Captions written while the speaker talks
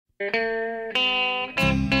Hello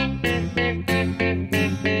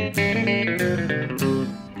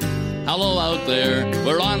out there,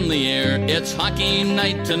 we're on the air, it's hockey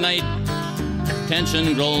night tonight.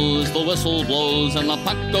 Tension grows, the whistle blows, and the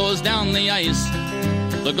puck goes down the ice.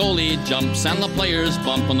 The goalie jumps and the players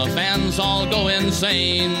bump and the fans all go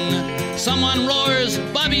insane. Someone roars,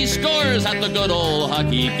 Bobby scores at the good old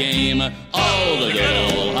hockey game. Oh, the good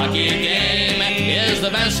old hockey game is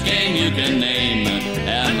the best game you can name.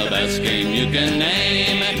 And the best game you can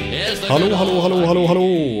name is the Hallå, hallå, hallå, hallå,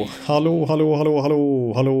 hallå. Hallå, hallå, hallå,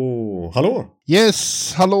 hallå, hallå, hallå.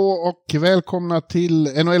 Yes, hallå och välkomna till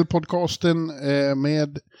NHL-podcasten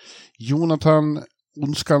med Jonathan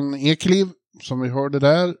Onskan Ekeliw, som vi hörde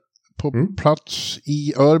där på plats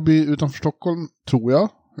i Örby utanför Stockholm, tror jag.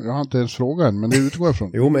 Jag har inte ens frågat än, men det utgår jag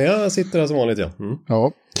från. Jo, men jag sitter där som vanligt, ja.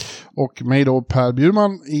 Ja, och mig då Per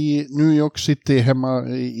Bjurman i New York City hemma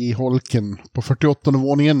i Holken på 48:e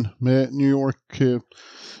våningen med New York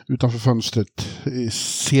utanför fönstret.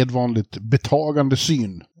 Sedvanligt betagande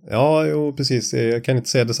syn. Ja, jo, precis. Jag kan inte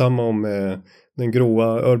säga detsamma om den gråa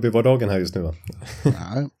Örby-vardagen här just nu, va?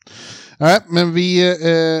 Nej, men vi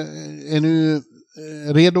är nu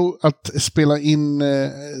redo att spela in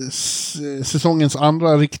säsongens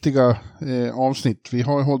andra riktiga avsnitt. Vi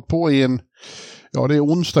har hållit på det är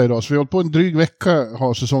onsdag idag, så vi har hållit på en dryg vecka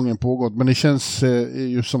har säsongen pågått, men det känns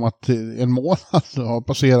ju som att en månad har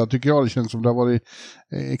passerat, tycker jag. Det känns som det har varit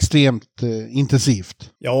extremt intensivt.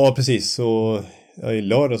 Ja, precis. Och i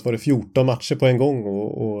lördags var det 14 matcher på en gång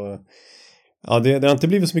och ja, det har inte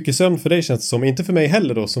blivit så mycket sömn för dig, känns det som. Inte för mig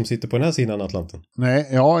heller då, som sitter på den här sidan Atlanten. Nej,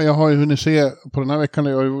 ja, jag har ju hunnit se på den här veckan.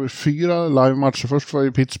 Jag har ju 4 live-matcher. Först var jag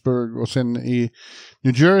i Pittsburgh och sen i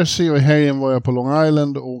New Jersey, och i helgen var jag på Long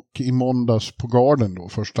Island och i måndags på Garden då,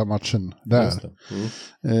 första matchen där.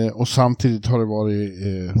 Och samtidigt har det varit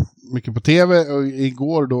mycket på tv, och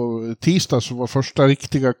igår då, tisdag, så var första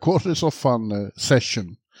riktiga Korresoffan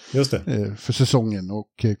session. Just det. För säsongen,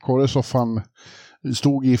 och Korresoffan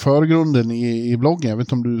stod i förgrunden i bloggen. Jag vet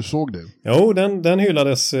inte om du såg det. Jo, den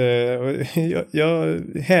hyllades. Jag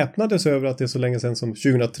häpnades över att det är så länge sedan som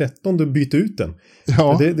 2013 du bytte ut den.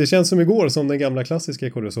 Ja. Det känns som igår som den gamla klassiska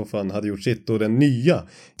Korresoffan hade gjort sitt och den nya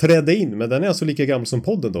trädde in. Men den är alltså lika gammal som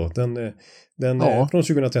podden då. Den är från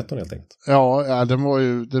 2013 helt enkelt. Ja, den var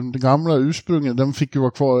ju den gamla ursprungen. Den fick ju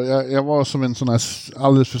vara kvar. Jag var som en sån här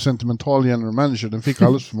alldeles för sentimental general manager. Den fick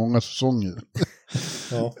alldeles för många säsonger.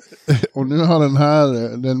 Ja. Och nu har den här,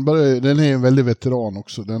 den är en väldigt veteran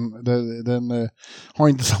också. Den har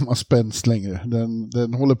inte samma spänst längre.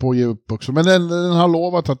 Den håller på att ge upp också. Men den har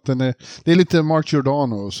lovat att det är lite Mark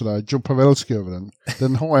Giordano och sådär, Joe Pavelski över den.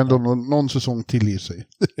 Den har ändå någon säsong till i sig.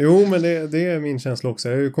 Jo, men det är min känsla också.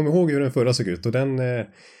 Jag kommer ihåg hur den förra såg ut, och den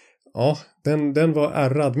var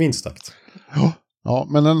ärrad minst sagt. Ja,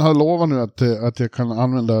 men den har lovat nu att jag kan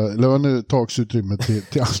använda lönetagsutrymmet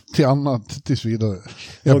till annat tills vidare.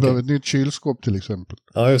 Jag behöver ett nytt kylskåp till exempel.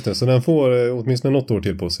 Ja, just det. Så den får åtminstone något år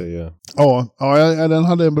till på sig. Ja, den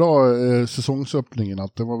hade en bra säsongsöppning.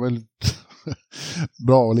 Att det var väldigt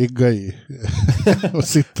bra att ligga i och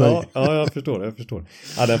sitta i. Ja, jag förstår.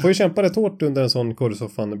 Ja, den får ju kämpa rätt hårt under en sån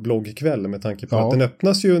Korresoffan bloggkväll, med tanke på att den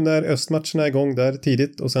öppnas ju när östmatchen är igång där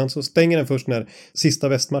tidigt, och sen så stänger den först när sista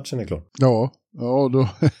västmatchen är klar. Ja,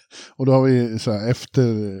 och då har vi så här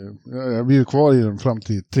jag blir ju kvar i den fram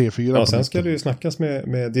till 3-4. Ja, sen ska det ju snackas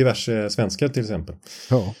med diverse svenskar till exempel.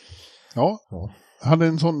 Ja. Jag hade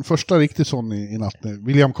en sån första riktig sån i natt.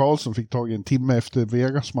 William Karlsson fick tag i en timme efter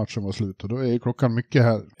Vegas-matchen var slut, och då är klockan mycket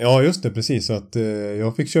här. Ja, just det, precis. Så att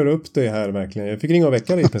jag fick köra upp det här verkligen. Jag fick ringa och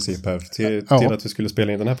väcka det i princip här till att vi skulle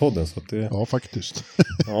spela in den här podden. Så att ja, faktiskt.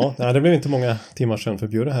 Det blev inte många timmar sedan för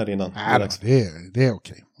Bjurman här innan. Nej, det är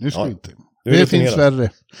okej. Nu ska vi inte. Det finns värre.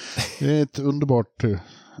 Det är ett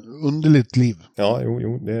underligt liv. Ja,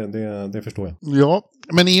 jo, det förstår jag. Ja,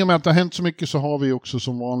 men i och med att det har hänt så mycket så har vi också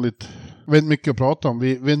som vanligt väldigt mycket att prata om.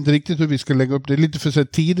 Vi vet inte riktigt hur vi ska lägga upp. Det är lite för så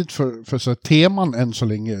tidigt för så teman än så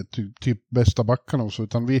länge, typ bästa backarna och så,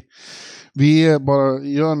 utan vi bara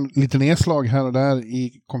gör en liten nedslag här och där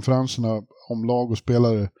i konferenserna om lag och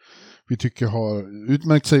spelare vi tycker har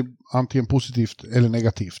utmärkt sig antingen positivt eller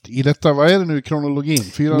negativt. I detta, vad är det nu i kronologin?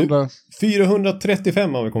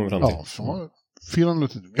 435 har vi kommit fram till. Ja,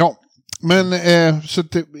 430. Ja, men så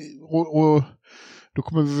att, och då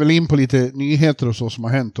kommer vi väl in på lite nyheter och så som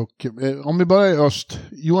har hänt. Och om vi börjar i öst,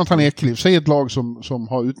 Jonathan Ekeliw, säg ett lag som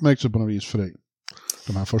har utmärkt sig på något vis för dig.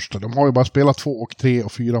 De här första. De har ju bara spelat 2 och 3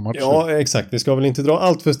 och 4 matcher. Ja, exakt. Vi ska väl inte dra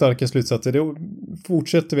allt för starka slutsatser. Det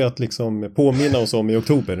fortsätter vi att liksom påminna oss om i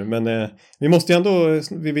oktober. Men vi måste ju ändå...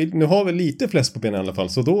 nu har vi lite fläsk på benen i alla fall.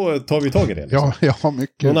 Så då tar vi tag i det. Liksom. Ja,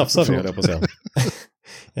 mycket. Då nafsar vi det på sen.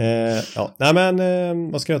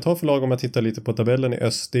 Vad ska jag ta för lag om jag tittar lite på tabellen i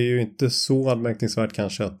öst? Det är ju inte så anmärkningsvärt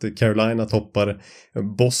kanske att Carolina toppar.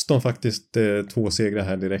 Boston faktiskt 2 segrar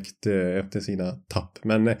här direkt efter sina tapp.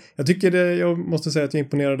 Men jag tycker jag måste säga att jag är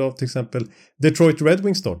imponerad av till exempel Detroit Red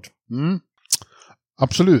Wings start.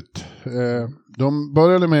 Absolut. De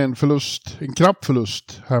började med en knapp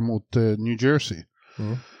förlust här mot New Jersey.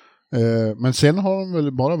 Men sen har de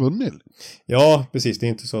väl bara vunnit? Ja, precis. Det är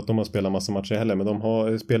inte så att de har spelat massa matcher heller. Men de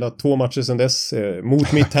har spelat 2 matcher sedan dess.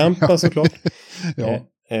 Mot mitt Tampa såklart.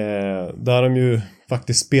 Där de ju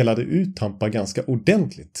faktiskt spelade ut Tampa ganska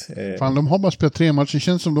ordentligt. Fan, de har bara spelat 3 matcher. Det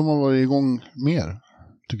känns som de har varit igång mer,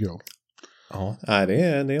 tycker jag. Ja, det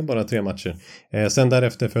är bara 3 matcher. Sen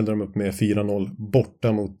därefter följde de upp med 4-0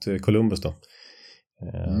 borta mot Columbus då.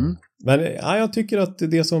 Men jag tycker att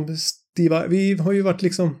det som vi har ju varit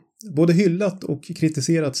liksom både hyllat och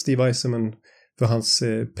kritiserat Steve Yzerman för hans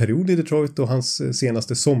period i Detroit och hans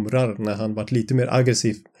senaste somrar när han varit lite mer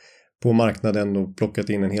aggressiv på marknaden och plockat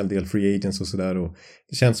in en hel del free agents och sådär. Och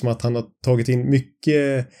det känns som att han har tagit in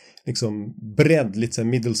mycket liksom bredd, lite så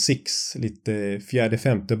middle six, lite fjärde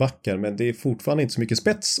femte backar, men det är fortfarande inte så mycket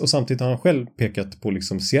spets, och samtidigt har han själv pekat på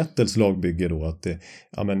liksom Seattles lagbygge då att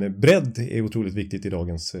bredd är otroligt viktigt i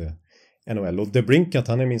dagens NHL. Och DeBrincat,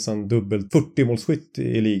 han är minsann dubbel 40-målsskytt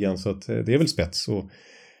i ligan, så att det är väl spets.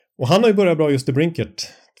 Och han har ju börjat bra, just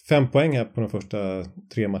DeBrincat. 5 poäng här på de första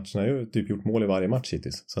 3 matcherna. Jag har typ gjort mål i varje match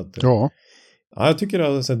hittills. Så att, jag tycker det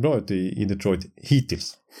har sett bra ut i Detroit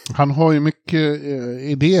hittills. Han har ju mycket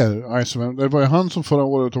idéer. Det var ju han som förra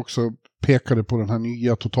året också pekade på den här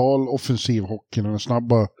nya total offensiv hockeyn och den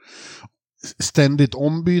snabba, ständigt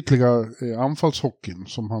ombytliga anfallshockeyn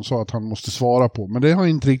som han sa att han måste svara på. Men det har han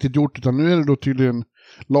inte riktigt gjort, utan nu är det då tydligen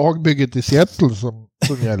lagbygget i Seattle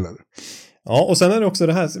som gäller. Ja, och sen är det också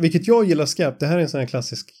det här, vilket jag gillar skarpt. Det här är en sån här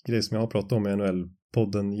klassisk grej som jag har pratat om i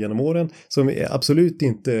NHL-podden genom åren, som absolut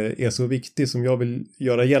inte är så viktig som jag vill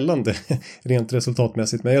göra gällande rent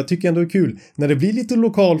resultatmässigt. Men jag tycker ändå det är kul när det blir lite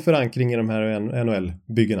lokal förankring i de här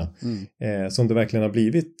NHL-byggena. Som det verkligen har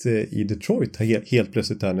blivit i Detroit helt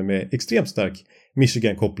plötsligt här med extremt stark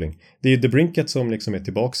Michigan-koppling. Det är DeBrincat som liksom är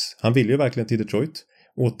tillbaks. Han vill ju verkligen till Detroit.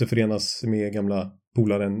 Återförenas med gamla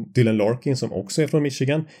polaren Dylan Larkin som också är från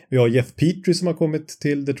Michigan. Vi har Jeff Petrie som har kommit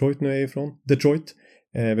till Detroit, nu är ifrån Detroit.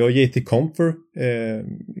 Vi har JT Compher,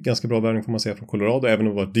 ganska bra värvning får man säga, från Colorado, även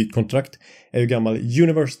om det var ett dyrt kontrakt. Är ju gammal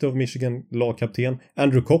University of Michigan lagkapten.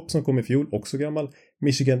 Andrew Kopp som kom i fjol, också gammal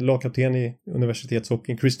Michigan lagkapten i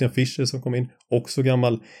universitetshockeyn. Christian Fischer som kom in, också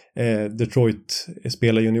gammal Detroit,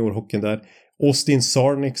 spelar juniorhockeyn där. Austin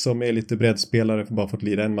Sarnik som är lite breddspelare, för bara fått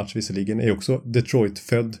lira en match visserligen, är också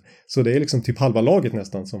Detroit-född. Så det är liksom typ halva laget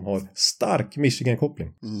nästan som har stark Michigan-koppling.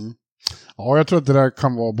 Ja, jag tror att det där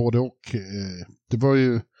kan vara både och. Det var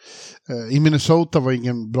ju i Minnesota var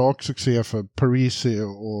ingen bra succé för Parisi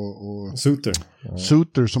och Suter. Ja.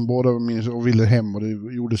 Suter som båda och ville hem, och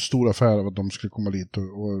det gjorde stora affärer av att de skulle komma dit och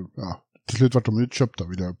till slut var de utköpta,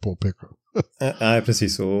 vill jag påpeka. Nej,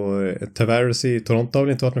 precis. Och Tavares i Toronto har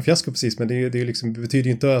väl inte varit någon fiasko precis, men det betyder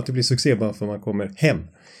ju inte att det blir succé bara för att man kommer hem.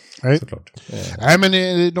 Nej. Såklart. Nej, men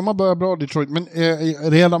de har börjat bra, Detroit. Men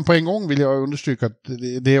redan på en gång vill jag understryka att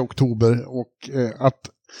det är oktober, och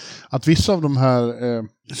att vissa av de här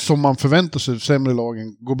som man förväntar sig sämre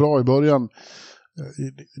lagen går bra i början,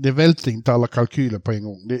 det välter inte alla kalkyler på en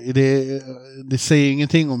gång. Det säger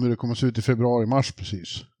ingenting om hur det kommer att se ut i februari-mars precis,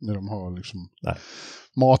 när de har liksom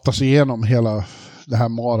matats igenom hela det här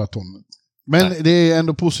maratonet. Men det är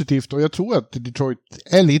ändå positivt, och jag tror att Detroit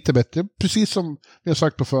är lite bättre, precis som vi har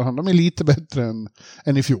sagt på förhand. De är lite bättre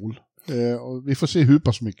än i fjol. Och vi får se hur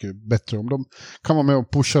pass mycket bättre. Om de kan vara med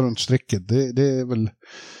och pusha runt strecket, det är väl...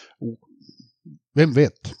 Vem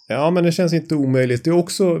vet? Ja, men det känns inte omöjligt. Det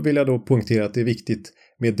också vill jag då poängtera att det är viktigt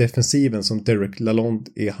med defensiven som Derek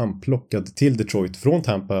Lalonde är handplockad till Detroit från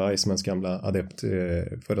Tampa, Icemans gamla adept,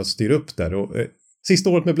 för att styra upp där. Och sista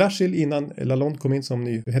året med Blashill, innan Lalonde kom in som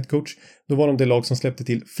ny headcoach, då var de det lag som släppte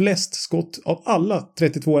till flest skott av alla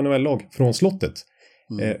 32 NHL-lag från slottet.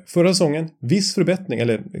 Förra säsongen, viss förbättring,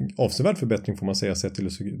 eller avsevärd förbättring får man säga,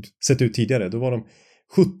 sett ut tidigare. Då var de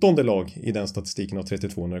 17:e lag i den statistiken av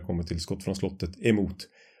 32 när det kommer till skott från slottet emot.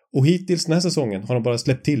 Och hittills den här säsongen har de bara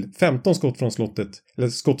släppt till 15 skott från slottet, eller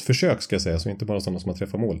skottförsök ska jag säga, så inte bara sådana som har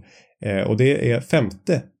träffat mål. Och det är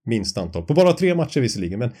 5:e minst antal, på bara 3 matcher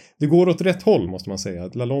visserligen, men det går åt rätt håll måste man säga.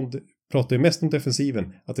 Lalonde pratar ju mest om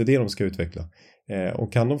defensiven, att det är det de ska utveckla.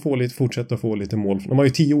 Och kan de fortsätta få lite mål, de har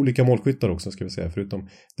ju 10 olika målskyttar också ska vi säga, förutom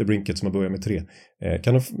DeBrincat som har börjat med 3.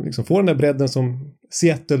 Kan de liksom få den där bredden som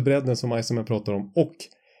Seattle-bredden som Yzerman pratar om, och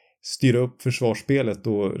styra upp försvarsspelet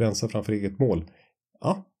och rensa framför eget mål,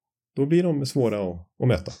 då blir de svåra att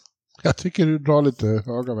möta. Jag tycker du drar lite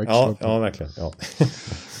höga växlar. Ja, verkligen. Ja.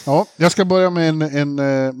 Ja, jag ska börja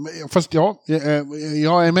med fast jag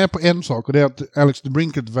är med på en sak, och det är att Alex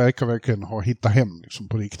DeBrincat verkligen har hittat hem liksom,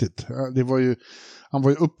 på riktigt. Han var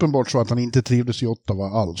ju uppenbart så att han inte trivdes i Ottawa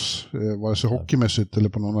alls, vare sig hockeymässigt eller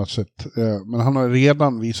på något annat sätt. Men han har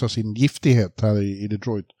redan visat sin giftighet här i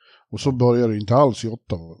Detroit, och så börjar det inte alls i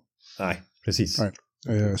Ottawa. Nej, precis. Nej.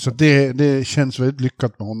 Så det känns väldigt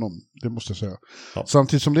lyckat med honom, det måste jag säga. Ja.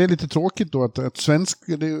 Samtidigt som det är lite tråkigt då att svensk,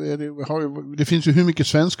 det finns ju hur mycket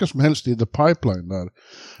svenskar som helst i the pipeline där.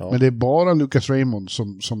 Ja. Men det är bara Lucas Raymond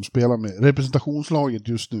som spelar med representationslaget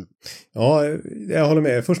just nu. Ja, jag håller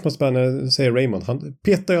med. Först måste man säga Raymond. Han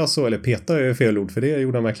petar ju alltså, eller petar är fel ord, för det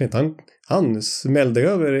gjorde han verkligen inte. Han smällde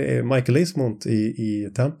över Michael Eismont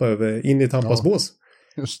i Tampa, in i Tampas bås.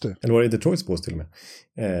 Just det. Eller var det Detroits bås till och med.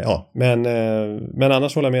 Men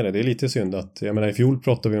annars håller jag med dig. Det är lite synd att, jag menar, i fjol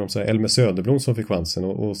pratade vi om så här Elmer Söderblom som fick chansen,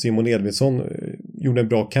 och Simon Edvinsson gjorde en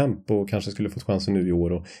bra kamp och kanske skulle fått chansen nu i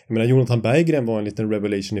år. Och jag menar, Jonathan Berggren var en liten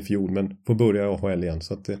revelation i fjol, men får börja i AHL igen.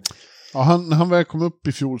 Så att, ja, han väl kom upp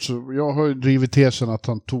i fjol, så jag har ju drivit tesen att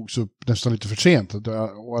han togs upp nästan lite för sent,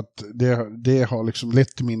 och att det har liksom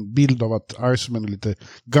lett till min bild av att Iceman är lite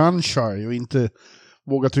gun-shy och inte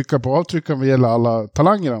våga trycka på avtryckaren vad gäller alla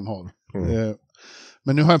talanger han har.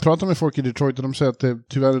 Men nu har jag pratat med folk i Detroit, och de säger att det,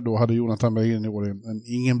 tyvärr då hade Jonathan Berggren i år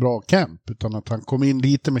ingen bra camp, utan att han kom in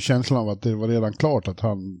lite med känslan av att det var redan klart att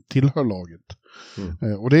han tillhör laget.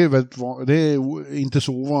 Och det är inte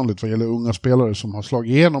så ovanligt vad gäller unga spelare som har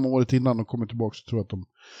slagit igenom året innan och kommer tillbaka, så tror jag att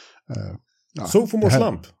de... så får man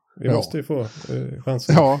slamp. Vi måste ju få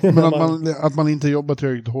chansen. Ja, men att man inte jobbar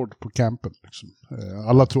tillräckligt hårt på campen. Liksom.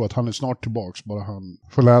 Alla tror att han är snart tillbaka, bara han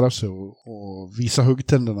får lära sig och visa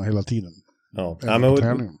huggtänderna hela tiden. Ja,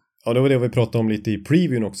 det var det vi pratade om lite i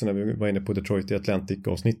previewn också när vi var inne på Detroit i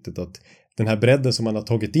Atlantic-avsnittet, att den här bredden som man har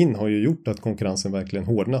tagit in har ju gjort att konkurrensen verkligen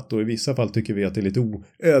hårdnat, och i vissa fall tycker vi att det är lite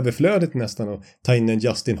överflödigt nästan att ta in en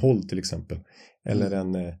Justin Holt till exempel, eller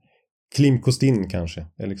en Klim Kostin kanske,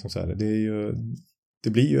 eller liksom så här. Det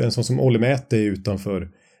blir ju en sån som Olle Mäte utanför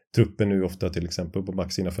truppen nu ofta till exempel på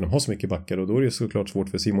backsidan, för de har så mycket backar, och då är det såklart svårt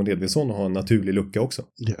för Simon Edvinsson att ha en naturlig lucka också.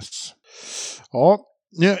 Yes. Ja,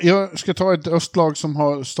 jag ska ta ett östlag som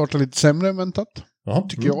har startat lite sämre än väntat,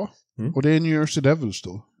 tycker jag. Och det är New Jersey Devils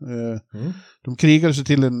då. De krigade sig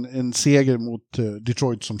till en seger mot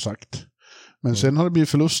Detroit som sagt. Men sen har det blivit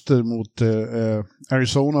förluster mot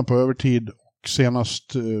Arizona på övertid, och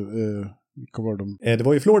senast... vilka var de? Det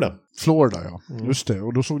var ju Florida. Florida, ja. Just det.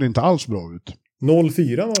 Och då såg det inte alls bra ut.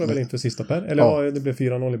 0-4 var det väl inför sista per? Eller det blev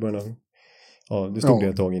 4-0 i början. Ja, det stod det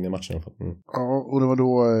ett tag in i matchen. Ja, och det var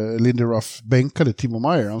då Lindy Ruff bänkade Timo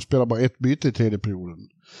Meier. Han spelade bara ett byte i tredje perioden.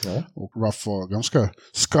 Ja. Och Ruff var ganska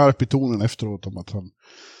skarp i tonen efteråt om att han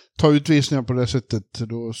tar utvisningar på det sättet,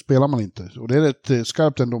 då spelar man inte. Och det är rätt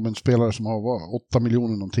skarpt ändå med en spelare som har 8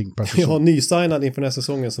 miljoner någonting per säsong. Ja, nysignad inför den här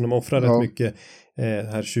säsongen, så de offrar rätt mycket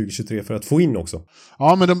här 2023 för att få in också.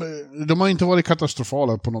 Ja, men de har inte varit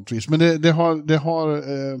katastrofala på något vis. Men det har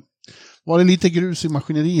varit lite grus i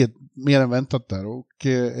maskineriet mer än väntat där. Och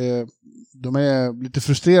de är lite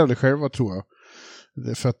frustrerade själva, tror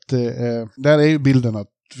jag. För att där är ju bilden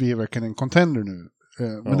att vi är verkligen en contender nu.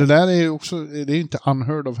 Men det där är ju också, det är inte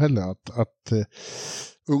unheard of heller, att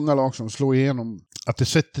unga lag som slår igenom, att det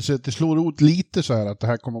sätter sig, att det slår ut lite så här, att det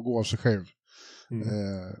här kommer att gå av sig själv.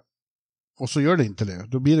 Och så gör det inte det,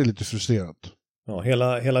 då blir det lite frustrerat. Ja,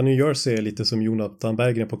 hela New Jersey är lite som Jonathan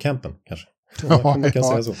Berggren på campen kanske. Man kan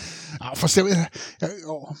säga så. Ja, fast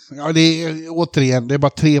det är återigen, det är bara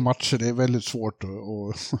 3 matcher, det är väldigt svårt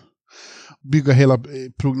att bygga hela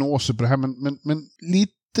prognoser på det här, men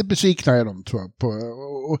lite besvikna är de, tror jag.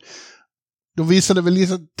 Och de visade väl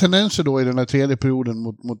lite tendenser då i den här tredje perioden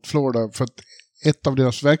mot Florida, för att ett av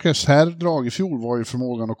deras verkliga särdrag i fjol var ju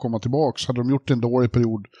förmågan att komma tillbaka. Hade de gjort en dålig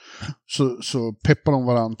period så peppade de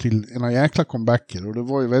varandra till en jäkla comebacker, och det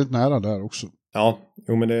var ju väldigt nära där också. Ja,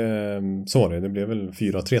 men så var det. Det blev väl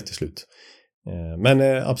 4-3 till slut.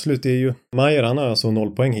 Men absolut, det är ju Meier, han har alltså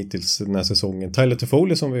 0 poäng hittills den här säsongen. Tyler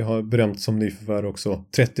Toffoli, som vi har berömt som nyförvärv också,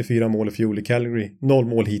 34 mål i fjol i Calgary, 0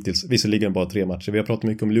 mål hittills, visserligen bara 3 matcher. Vi har pratat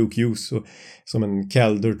mycket om Luke Hughes som en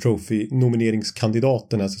Calder Trophy nomineringskandidat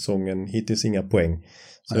den här säsongen, hittills inga poäng.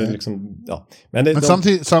 Så det är liksom, ja. Men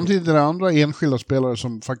samtidigt är det andra enskilda spelare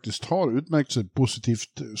som faktiskt har utmärkt sig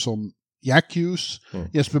positivt, som Jack Hughes,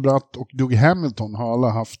 Jesper Bratt och Doug Hamilton har alla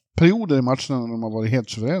haft perioder i matcherna när de har varit helt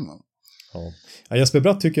suveräna. Ja, Jesper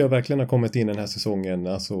Bratt tycker jag verkligen har kommit in den här säsongen.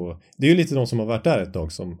 Alltså, det är ju lite de som har varit där ett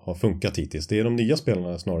tag som har funkat hittills. Det är de nya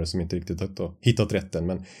spelarna snarare som inte riktigt har hittat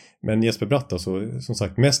rätten. Men Jesper Bratt alltså, som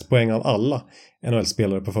sagt, mest poäng av alla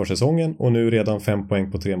NHL-spelare på försäsongen. Och nu redan 5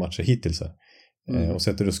 poäng på 3 matcher hittills. Och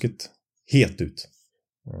sätter ruskigt het ut.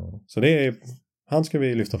 Så det är, han ska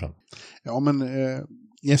vi lyfta fram. Ja, men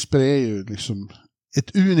Jesper är ju liksom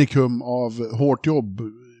ett unikum av hårt jobb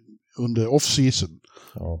under off-season.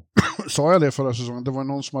 Ja. Sa jag det förra säsongen? Det var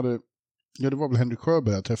någon som hade... Ja, det var väl Henrik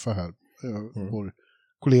Sjöberg jag träffade här. Vår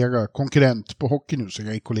kollega, konkurrent på Hockey News.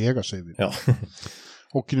 Jag är kollega, säger vi. Ja.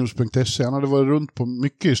 Hockeynews.se. Han hade varit runt på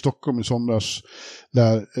mycket i Stockholm i somras.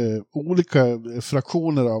 Där olika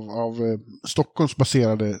fraktioner av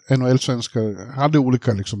Stockholmsbaserade NHL-svenskar hade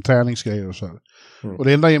olika liksom, träningsgrejer och så här. Och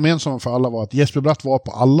det enda gemensamma för alla var att Jesper Bratt var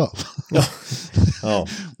på alla. Ja. Ja.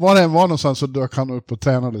 Var det var någonstans så dök han upp och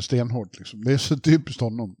tränade stenhårt. Liksom. Det är så typiskt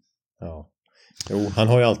honom. Ja. Jo, han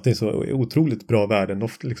har ju alltid så otroligt bra värden.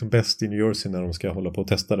 Ofta liksom bäst i New Jersey när de ska hålla på och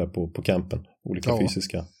testa det på campen. Olika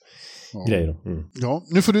fysiska grejer. Ja,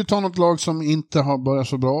 nu får du ta något lag som inte har börjat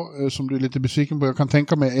så bra, som du är lite besviken på. Jag kan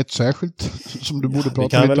tänka mig ett särskilt som du borde prata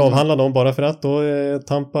lite om. Vi kan väl avhandla dem bara för att då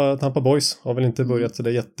Tampa Boys har väl inte börjat så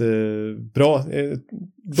där jättebra.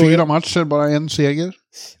 4 matcher, bara en seger.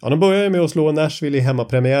 Ja, de börjar ju med att slå Nashville i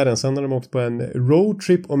hemmapremiären. Sen har de åkt på en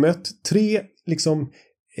roadtrip och mött 3 liksom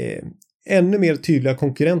ännu mer tydliga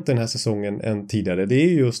konkurrenter den här säsongen än tidigare. Det är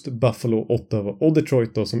just Buffalo, Ottawa och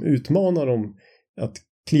Detroit då, som utmanar dem att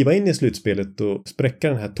kliva in i slutspelet och spräcka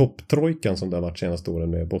den här topptrojkan som det har varit senaste åren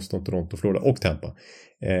med Boston, Toronto, Florida och Tampa.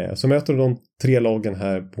 Så möter de 3 lagen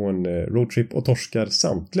här på en roadtrip och torskar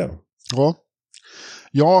samtliga.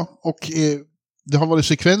 Ja, och det har varit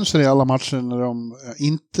sekvenser i alla matcher när de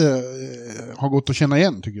inte har gått att känna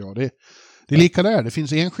igen, tycker jag. Det är lika där. Det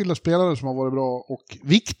finns enskilda spelare som har varit bra och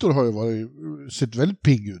Victor har ju sett väldigt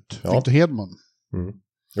pigg ut. Ja. Victor Hedman.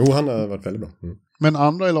 Jo, han har varit väldigt bra. Men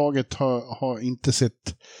andra i laget har inte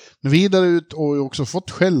sett vidare ut och också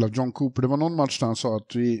fått skäll av John Cooper. Det var någon match där han sa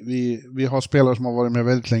att vi har spelare som har varit med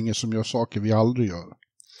väldigt länge som gör saker vi aldrig gör.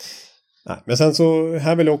 Nej, men sen så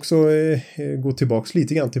här vill jag också gå tillbaka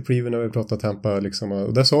lite grann till preview när vi pratar Tampa liksom,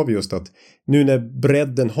 och där sa vi just att nu när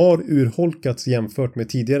bredden har urholkats jämfört med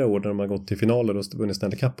tidigare år när de har gått till finaler och vunnit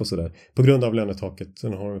Stanley Cup och sådär på grund av lönetaket, så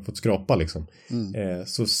har de fått skrapa liksom.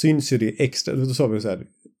 Så syns ju det extra, då sa vi så här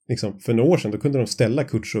liksom, för några år sedan då kunde de ställa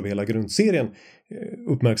Kutjerov hela grundserien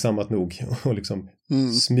uppmärksammat nog och liksom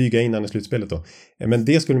smyga innan i slutspelet då. Men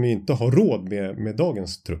det skulle de ju inte ha råd med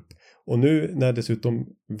dagens trupp. Och nu när dessutom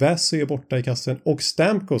Väsö är borta i kassen och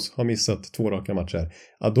Stamkos har missat 2 raka matcher,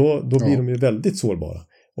 ja, då blir de ju väldigt sårbara.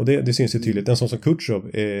 Och det syns ju tydligt. En sån som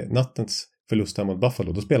Kutjerov, nattens förlust här mot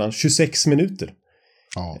Buffalo, då spelar han 26 minuter.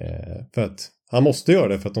 Ja. För att han måste göra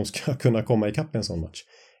det för att de ska kunna komma i kapp en sån match.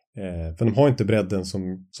 För de har inte bredden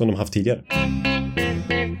som de haft tidigare.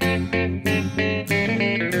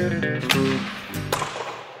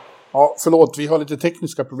 Ja, förlåt, vi har lite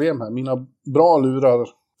tekniska problem här. Mina bra lurar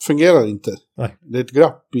fungerar inte. Nej. Det är ett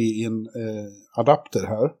glapp i en adapter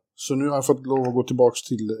här. Så nu har jag fått lov att gå tillbaka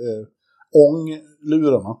till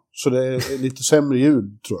ånglurarna. Så det är lite sämre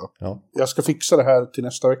ljud, tror jag. Ja. Jag ska fixa det här till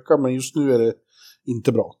nästa vecka, men just nu är det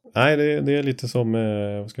inte bra. Nej, det är lite som,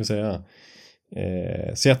 vad ska vi säga,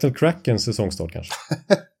 Seattle Krakens säsongstart kanske.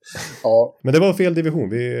 Ja. Men det var fel division,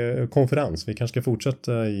 konferens. Vi kanske ska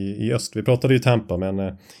fortsätta i öst. Vi pratade ju Tampa, men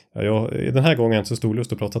den här gången så stod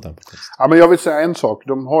lust att prata Tampa. Ja, men jag vill säga en sak.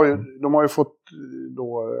 De har ju fått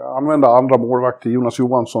då använda andra målvakter, Jonas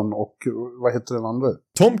Johansson och vad heter den andra?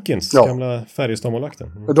 Tomkins, gamla Färjestad-målvakten.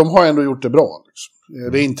 De har ändå gjort det bra.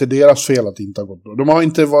 Liksom. Det är inte deras fel att det inte har gått bra. De har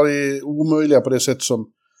inte varit omöjliga på det sätt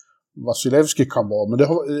som Vasilevski kan vara, men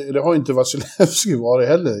det har inte Vasilevski varit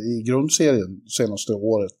heller i grundserien senaste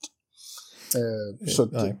året. Så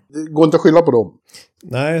det går inte att skylla på dem.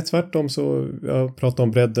 Nej, tvärtom så jag pratade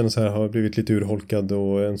om bredden så här har blivit lite urholkad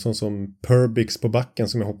och en sån som Perbix på backen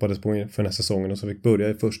som jag hoppades på för den här säsongen och så fick börja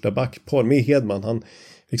i första backpar med Hedman. Han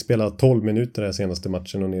fick spela 12 minuter den senaste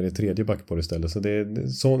matchen och ner i tredje backpar istället.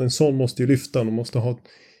 Så en sån måste ju lyfta. De måste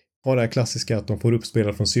ha det här klassiska att de får upp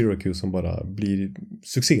spelare från Syracuse som bara blir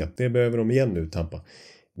succé. Det behöver de igen nu, Tampa.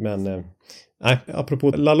 Men apropå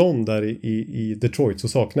Lalonde där i Detroit så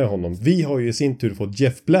saknar jag honom. Vi har ju i sin tur fått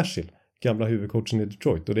Jeff Blashill, gamla huvudcoachen i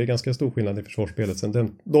Detroit. Och det är ganska stor skillnad i försvarsspelet sen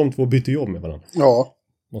de två byter jobb med varandra. Ja.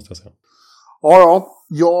 Måste jag säga. Ja.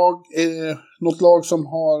 Något lag som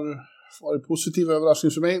har varit positiv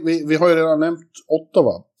överraskning för mig. Vi har ju redan nämnt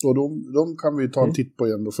Ottawa. Och de kan vi ta en titt på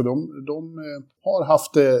igen då. För de har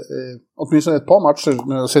haft åtminstone ett par matcher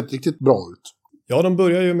när det har sett riktigt bra ut. Ja, de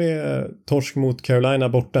börjar ju med torsk mot Carolina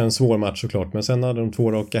borta, en svår match såklart. Men sen hade de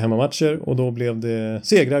 2 raka hemmamatcher och då blev det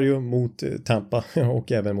segrar ju mot Tampa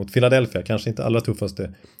och även mot Philadelphia. Kanske inte allra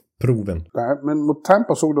tuffaste proven. Nej, men mot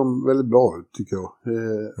Tampa såg de väldigt bra ut tycker jag.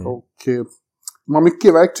 Och de har mycket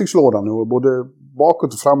i verktygslådan nu, både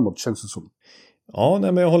bakåt och framåt känns det som. Ja,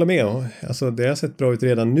 nej, men jag håller med. Alltså, det har sett bra ut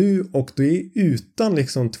redan nu och det är utan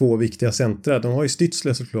liksom 2 viktiga centra. De har ju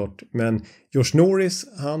Stützle såklart, men Josh Norris,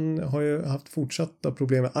 han har ju haft fortsatta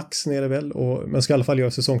problem med axeln är det väl, men ska i alla fall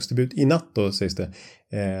göra säsongsdebut i natt då, sägs det.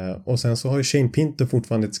 Och sen så har ju Shane Pinto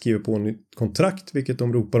fortfarande skrivit på en kontrakt, vilket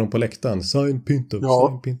de ropar om på läktaren. Sign Pinto,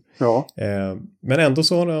 sign Pinto. Ja. Men ändå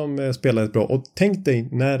så har de spelat bra. Och tänk dig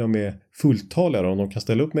när de är fulltaliga om de kan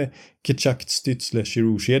ställa upp med Tkachuk, Stützle,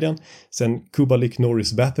 Giroux-kedjan. Sen Kubalik,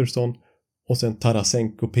 Norris, Batherson. Och sen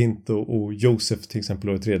Tarasenko, Pinto och Josef till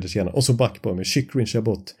exempel i tredje kedjan. Och så backpar med Chychrun,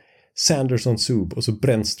 Chabot, Sanderson, Zub och så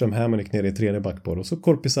Brännström, Hamonic ner i tredje backpar. Och så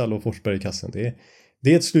Korpisalo och Forsberg i kassen.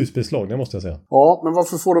 Det är ett slutspelslag, det måste jag säga. Ja, men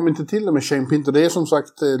varför får de inte till det med Shane Pinto? Det är som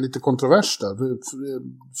sagt lite kontrovers där.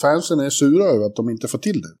 Fansen är sura över att de inte får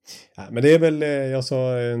till det. Ja, men det är väl, jag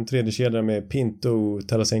sa en tredje kedja med Pinto,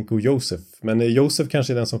 Tarasenko och Josef. Men Josef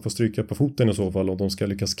kanske är den som får stryka på foten i så fall. Och de ska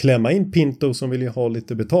lyckas klämma in Pinto som vill ju ha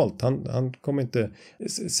lite betalt. Han kommer inte,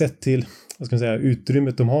 sett till vad ska man säga,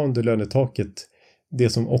 utrymmet de har under lönetaket. Det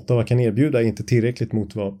som Ottawa kan erbjuda är inte tillräckligt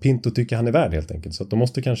mot vad Pinto tycker han är värd helt enkelt. Så att de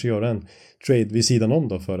måste kanske göra en trade vid sidan om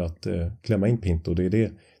då för att klämma in Pinto. Det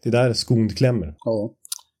är där skon klämmer. Ja.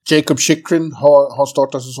 Jacob Chychrun har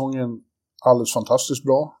startat säsongen alldeles fantastiskt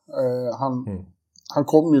bra. Han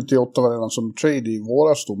kom ju till Ottawa redan som trade i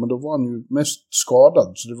våras då, men då var han ju mest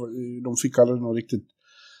skadad. Så de fick aldrig någon riktigt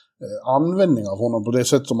användning av honom på det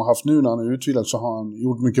sätt som de har haft nu när han är utvilad. Så har han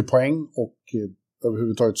gjort mycket poäng och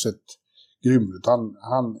överhuvudtaget sett grym ut.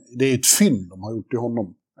 Det är ett fynd de har gjort i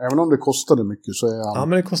honom. Även om det kostade mycket så är han... Ja,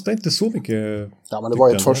 men det kostar inte så mycket. Ja, men det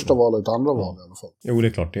var ett första val och ett andra val i alla fall. Jo, det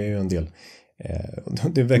är klart. Det är ju en del.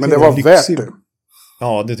 Men det var värt det.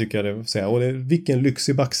 Ja, det tycker jag det vill säga. Och vilken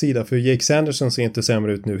lyxig backsida. För Jake Sanderson ser inte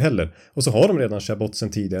sämre ut nu heller. Och så har de redan Chabot sen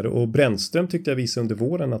tidigare. Och Brännström tyckte jag visade under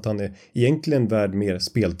våren att han är egentligen värd mer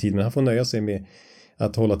speltid. Men han får nöja sig med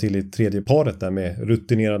att hålla till i tredje paret där med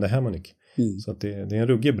rutinerade Hamonic. Så att det är en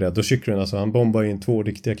ruggig bredd. Och Chychrun, alltså, han bombar in 2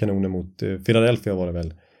 riktiga kanoner mot Philadelphia var det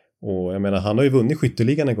väl. Och jag menar, han har ju vunnit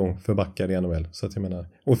skytteligan en gång för backar i NHL. Så att jag menar,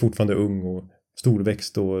 och är fortfarande ung och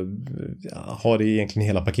storväxt och har det egentligen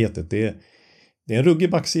hela paketet. Det är en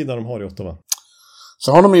ruggig backsida de har i Ottawa.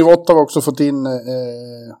 Så har de i Ottawa också fått in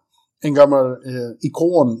en gammal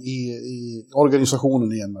ikon i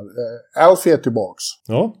organisationen igen. Alfie är tillbaks.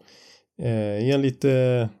 Ja, i en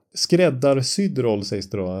lite skräddarsydd roll sägs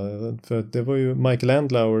det då. För det var ju Michael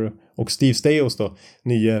Andlauer och Steve Staios då,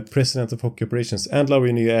 nya President of Hockey Operations. Andlauer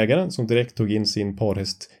är nya ägaren som direkt tog in sin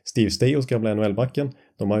parhäst Steve Staios, gamla NHL-backen.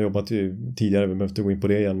 De har jobbat ju tidigare, vi behöver inte gå in på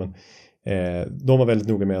det igen, men de var väldigt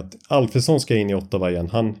noga med att Alfredsson ska in i Ottawa igen.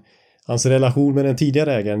 Hans relation med den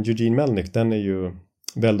tidigare ägaren Eugene Melnick, den är ju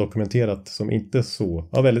väl dokumenterat som inte så,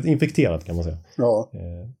 väldigt infekterat kan man säga. Ja.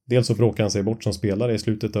 Dels så bråkade han sig bort som spelare i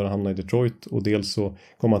slutet där han hamnade i Detroit, och dels så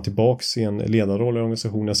kom han tillbaks i en ledarroll i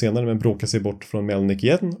organisationen senare, men bråkade sig bort från Melnick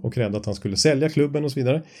igen och krävde att han skulle sälja klubben och så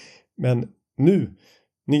vidare. Men nu,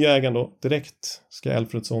 nya ägaren då, direkt ska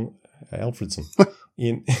Alfredsson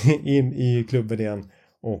in i klubben igen.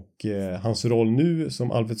 Och hans roll nu,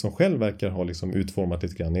 som Alfredsson själv verkar ha liksom utformat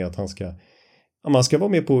lite grann, är att man ska vara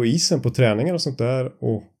med på isen på träningar och sånt där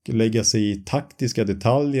och lägga sig i taktiska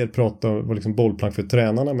detaljer, prata liksom bollplank för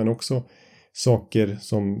tränarna, men också saker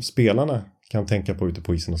som spelarna kan tänka på ute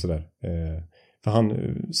på isen och sådär. För han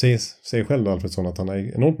säger själv då, Alfredsson, att han har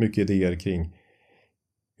enormt mycket idéer kring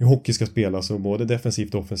hur hockey ska spelas, och både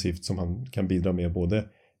defensivt och offensivt, som han kan bidra med både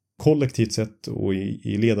kollektivt sett och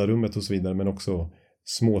i ledarrummet och så vidare, men också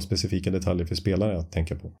små specifika detaljer för spelare att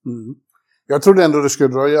tänka på. Mm. Jag trodde ändå det skulle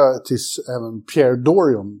dröja tills även Pierre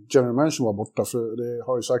Dorion, general manager, var borta, för det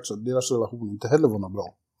har ju sagts att deras relation inte heller var något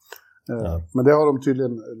bra. Ja. Men det har de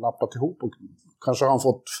tydligen lappat ihop, och kanske har han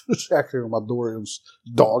fått försäkring om att Dorions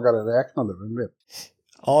dagar är räknade, vem vet.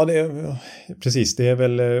 Ja, precis. Det är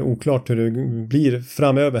väl oklart hur det blir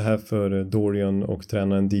framöver här för Dorion och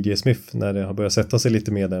tränaren DJ Smith, när det har börjat sätta sig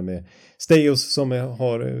lite mer där med Staios, som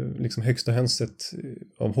har liksom högsta hönset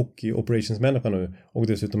av hockey operations-människa nu, och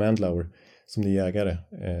dessutom Andlauer som ny ägare.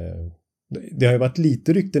 Det har ju varit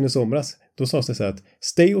lite rykten i somras. Då sades det så här att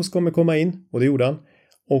Staios kommer komma in, och det gjorde han.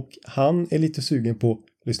 Och han är lite sugen på,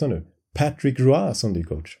 lyssna nu, Patrick Roy som ny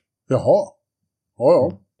coach. Jaha.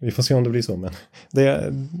 Ja. Vi får se om det blir så, men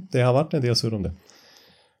det har varit en del surr om det.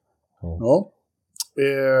 Ja.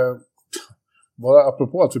 Bara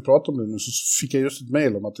apropå att vi pratar om det nu så fick jag just ett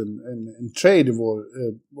mejl om att en trade i vår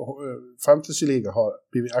fantasyliga har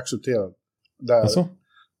blivit accepterad. Där alltså?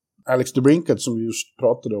 Alex DeBrincat som vi just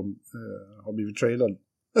pratade om har blivit tradad.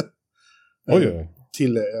 Oj.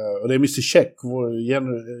 Till, och det är Mr. Check,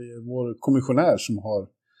 vår kommissionär som har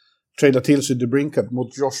tradat till sig DeBrincat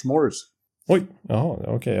mot Josh Morris. Oj,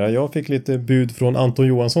 jaha, okej. Ja, jag fick lite bud från Anton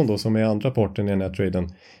Johansson då som är andra parten i den här traden.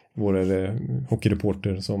 Vår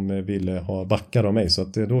hockeyreporter som ville ha backar av mig. Så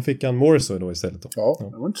att, då fick han Morris då istället. Då. Ja,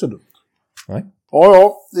 det var inte så dumt. Nej.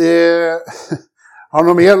 Ja. Har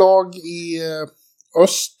några mer lag i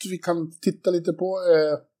öst vi kan titta lite på?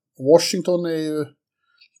 Washington är ju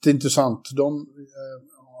lite intressant. De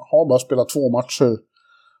har bara spelat 2 matcher.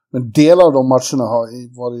 Men delar av de matcherna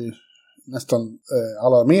har varit nästan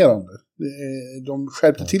alarmerande. De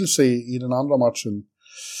skärpte till sig i den andra matchen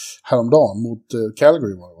häromdagen mot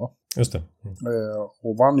Calgary var det, va? Just det.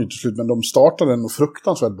 Och vann ju till slut, men de startade den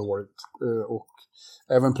fruktansvärt dåligt. Och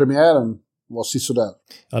även premiären var sisådär.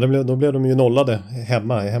 Ja, då blev de ju nollade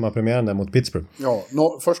hemmapremiären där mot Pittsburgh. Ja,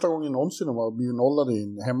 första gången någonsin de var ju nollade i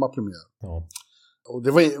en hemmapremiär. Ja. Och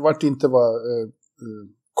det var inte vad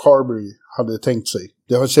Carberry hade tänkt sig.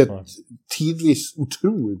 Det har sett tidvis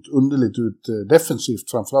otroligt underligt ut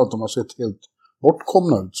defensivt, framförallt de har sett helt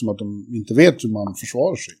bortkomna ut, som att de inte vet hur man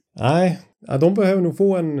försvarar sig. Nej, de behöver nog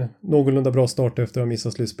få en någorlunda bra start efter att ha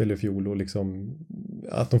missat slutspel i fjol och liksom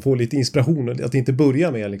att de får lite inspiration och att det inte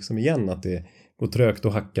börjar med liksom igen att det går trögt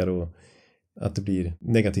och hackar och att det blir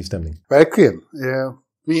negativ stämning. Verkligen.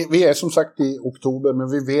 Vi är som sagt i oktober, men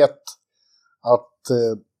vi vet att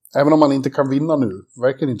även om man inte kan vinna nu,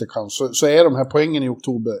 verkligen inte kan, så är de här poängen i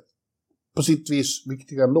oktober på sitt vis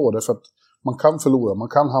viktiga ändå, därför att man kan förlora, man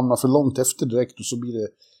kan hamna för långt efter direkt och så blir det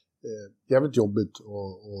jävligt jobbigt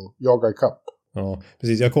att jaga i kapp. Ja,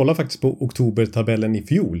 precis. Jag kollar faktiskt på oktobertabellen i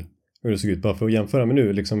fjol, hur det såg ut, bara för att jämföra med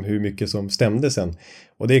nu, liksom hur mycket som stämde sen.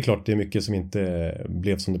 Och det är klart det är mycket som inte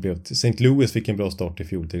blev som det blev. St. Louis fick en bra start i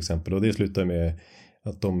fjol till exempel, och det slutade med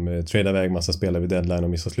att de tradade iväg massa spelare vid deadline och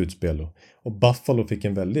missade slutspel. Och Buffalo fick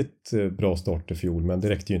en väldigt bra start i fjol, men det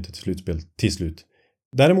räckte ju inte till slutspel till slut.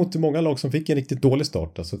 Däremot många lag som fick en riktigt dålig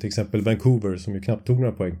start, alltså till exempel Vancouver som ju knappt tog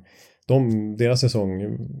några poäng. Deras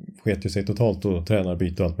säsong sket ju sig totalt och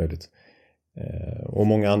tränarbyte och allt möjligt. Och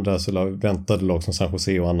många andra så väntade lag som San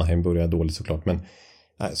Jose och Anaheim började dåligt såklart. Men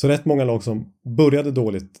så rätt många lag som började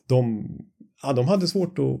dåligt, de hade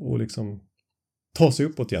svårt att liksom ta sig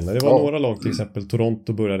uppåt igen. Det var några lag, till exempel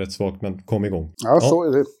Toronto började rätt svagt men kom igång. Ja. Så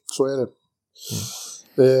är det.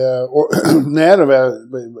 Och när det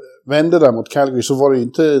vände där mot Calgary så var det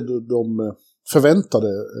inte de förväntade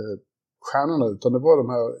stjärnorna, utan det var de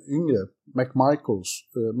här yngre McMichael.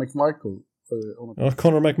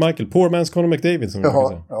 Connor McMichael, poor man's Connor McDavid som jag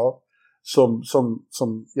säga. Ja,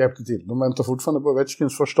 som hjälpte till. De väntar fortfarande på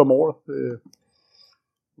Ovechkins första mål.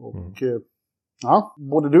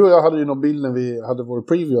 Både du och jag hade ju någon bild när vi hade vår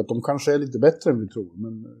preview att de kanske är lite bättre än vi tror,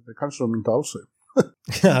 men det kanske de inte alls är.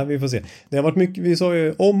 Ja, vi får se. Det har varit mycket, vi sa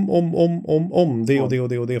ju om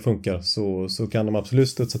det funkar så kan de absolut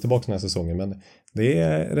stötta tillbaka den här säsongen, men det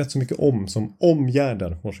är rätt så mycket som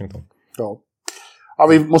omgärdar Washington. Ja,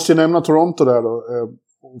 vi måste ju nämna Toronto där då.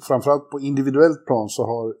 Framförallt på individuellt plan så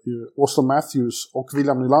har ju Auston Matthews och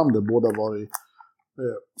William Nylander båda varit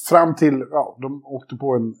fram till, de åkte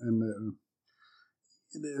på en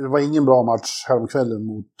det var ingen bra match häromkvällen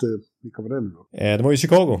mot vilka var det nu då? Det var ju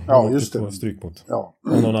Chicago. Ja, just det. På stryk mot. Ja.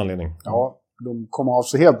 Av någon anledning. Ja, de kom av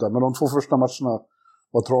sig helt där. Men de 2 första matcherna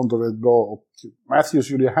var Toronto väldigt bra. Och Matthews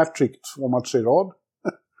gjorde hattrick 2 matcher i rad.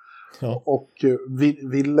 Ja. Och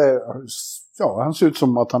han ser ut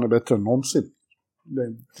som att han är bättre än någonsin.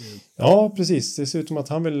 Ja, precis. Det ser ut som att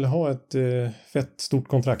han vill ha ett fett stort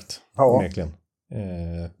kontrakt. Ja. Egentligen.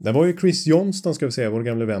 Det var ju Chris Johnston, ska vi säga, vår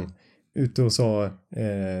gamla vän, ute och sa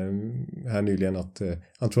här nyligen att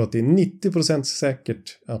han tror att det är 90%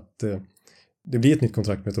 säkert att det blir ett nytt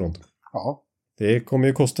kontrakt med Toronto. Ja. Det kommer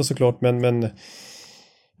ju kosta såklart, men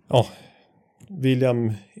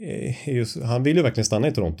William han vill ju verkligen stanna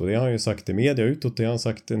i Toronto. Det har han ju sagt i media utåt. Det har han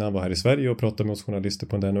sagt när han var här i Sverige och pratade med oss journalister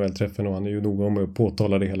på den NHL-träffen, och han är ju noga om att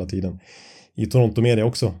påtala det hela tiden i Toronto-media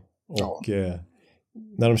också. Och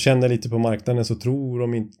när de känner lite på marknaden så tror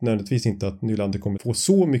de nödvändigtvis inte att Nylander kommer få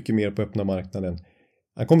så mycket mer på öppna marknaden.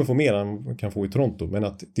 Han kommer få mer än han kan få i Toronto, men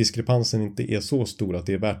att diskrepansen inte är så stor att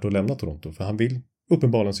det är värt att lämna Toronto, för han vill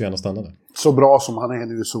uppenbarligen så gärna stanna där. Så bra som han är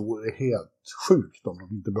nu så är det helt sjukt om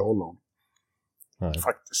de inte behåller honom. Nej.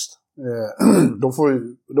 Faktiskt.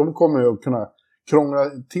 De kommer ju att kunna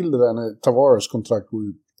krångla till det där när Tavares kontrakt går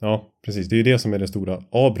ut. Ja, precis. Det är ju det som är det stora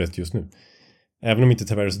avbrett just nu. även om inte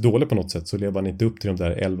Tavares är dålig på något sätt så lever han inte upp till de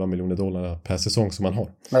där 11 miljoner dollarna per säsong som han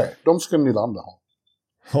har. Nej, de ska Nylander ha.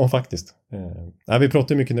 Ja, faktiskt. Vi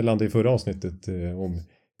pratade mycket Nylander i förra avsnittet om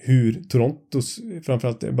hur Torontos,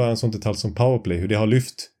 framförallt bara en sån detalj som powerplay, hur det har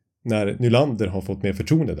lyft när Nylander har fått mer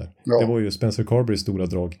förtroende där. Ja. Det var ju Spencer Carberys stora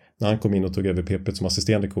drag när han kom in och tog över PP som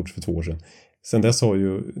assisterande coach för 2 år sedan. Sen dess har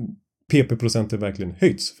ju PP-procenten verkligen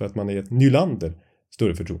höjts för att man är ett Nylander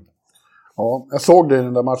större förtroende. Ja, jag såg det i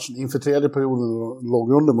den där matchen inför tredje perioden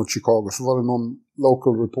låg under mot Chicago, så var det någon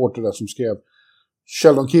local reporter där som skrev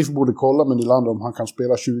Sheldon Keefe borde kolla med Nylander om han kan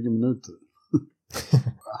spela 20 minuter.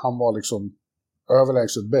 Han var liksom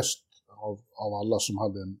överlägset bäst av alla som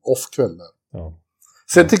hade en off-kväll där. Ja.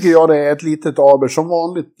 Sen tycker jag det är ett litet aber som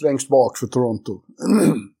vanligt längst bak för Toronto.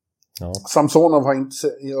 Ja. Samsonov har inte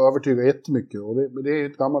övertygat jättemycket och det är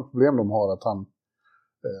ett gammalt problem de har att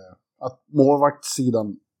att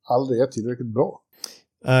målvaktssidan aldrig är tillräckligt bra.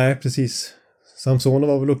 Nej, precis. Samsonov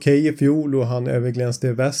var väl okej i fjol och han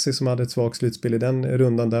överglänste Vessi som hade ett svagt slutspel i den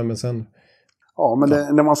rundan där, men sen... Ja, men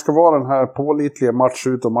när man ska vara den här pålitliga match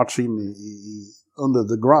ut och match in under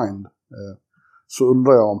the grind så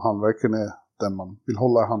undrar jag om han verkligen är den man vill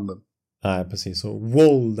hålla i handen. Nej, precis. Och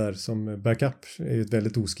Wall där som backup är ju ett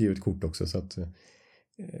väldigt oskrivet kort också. Så att,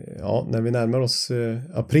 när vi närmar oss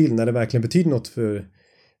april, när det verkligen betyder något för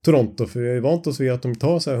Toronto, för vi har ju vant oss vid att de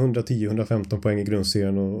tar så här 110-115 poäng i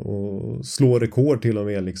grundserien och slår rekord till och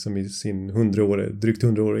med liksom i sin drygt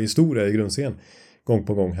 100-åriga historia i grundserien gång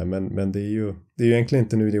på gång här. Men det är ju egentligen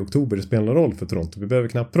inte nu i oktober det spelar någon roll för Toronto. Vi behöver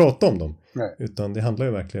knappt prata om dem. Nej. Utan det handlar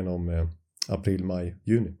ju verkligen om april, maj,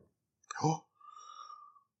 juni.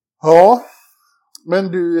 Ja,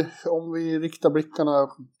 men du, om vi riktar blickarna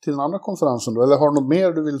till den andra konferensen då, eller har du något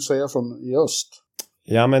mer du vill säga från i öst?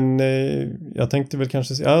 Ja, men jag tänkte väl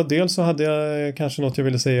kanske... Ja, dels så hade jag kanske något jag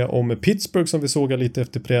ville säga om Pittsburgh som vi såg lite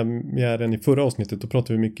efter premiären i förra avsnittet. Då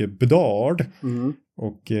pratade vi mycket Bedard.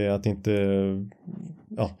 Och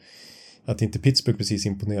att inte Pittsburgh precis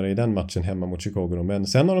imponerar i den matchen hemma mot Chicago då. Men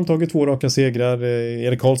sen har de tagit 2 raka segrar.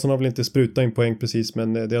 Erik Karlsson har väl inte sprutat in poäng precis,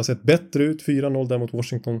 men det har sett bättre ut. 4-0 där mot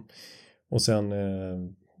Washington. Och sen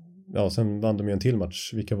vann de ju en till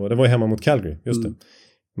match. Vilka var det? Det var ju hemma mot Calgary, just det.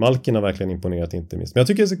 Malkin har verkligen imponerat, inte minst. Men jag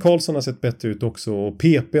tycker att Karlsson har sett bättre ut också. Och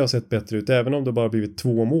PP har sett bättre ut. Även om det bara blivit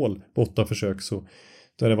 2 mål på 8 försök, så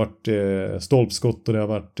det har varit stolpskott och det har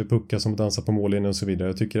varit puckar som dansar på mållinjen och så vidare.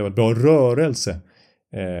 Jag tycker det har varit bra rörelse.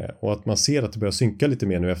 Och att man ser att det börjar synka lite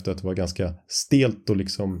mer nu efter att det var ganska stelt och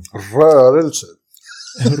liksom...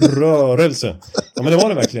 Rörelse. Ja, men det var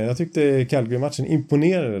det verkligen. Jag tyckte Calgary-matchen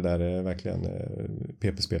imponerade där verkligen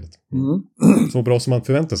PP-spelet. Så bra som man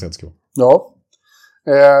förväntar sig att det ska vara. Ja.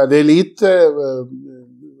 Det är lite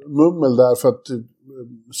mummel där för att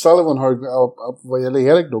Sullivan har vad gäller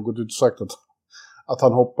Erik då gått ut och sagt att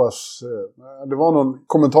han hoppas... det var någon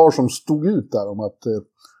kommentar som stod ut där om att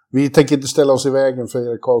vi tänker inte ställa oss i vägen för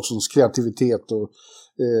Erik Karlssons kreativitet och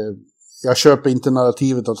jag köper inte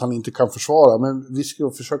narrativet att han inte kan försvara, men vi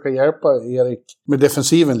ska försöka hjälpa Erik med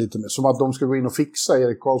defensiven lite mer, som att de ska gå in och fixa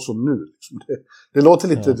Erik Karlsson nu. Det låter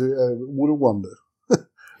lite oroande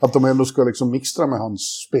att de ändå ska liksom mixtra med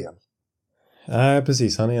hans spel. Nej,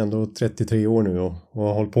 precis. Han är ändå 33 år nu och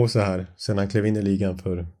har hållit på så här sedan han klev in i ligan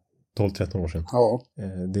för 12-13 år sedan. Ja.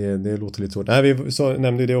 Det låter lite svårt. Nej, vi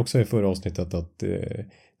nämnde det också i förra avsnittet att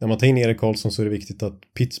när man tar in Erik Karlsson så är det viktigt att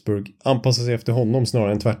Pittsburgh anpassar sig efter honom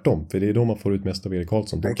snarare än tvärtom. För det är då man får ut mest av Erik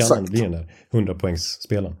Karlsson. Då kan han bli den där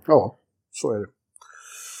 100-poängsspelaren. Ja, så är det.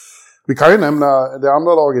 Vi kan ju nämna det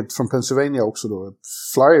andra laget från Pennsylvania också då.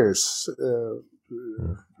 Flyers.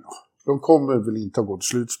 De kommer väl inte att gå till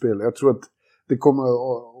slutspel. Jag tror att det kommer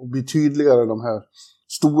att bli tydligare de här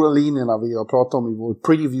stora linjerna vi har pratat om i vår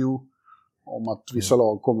preview. Om att vissa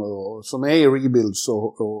lag kommer som är i rebuilds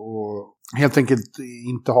och helt enkelt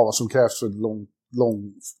inte har vad som krävs för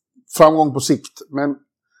lång framgång på sikt.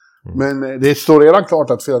 Men det står redan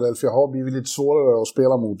klart att Philadelphia har blivit lite svårare att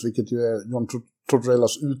spela mot, vilket ju är John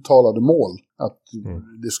Tortorellas uttalade mål. Att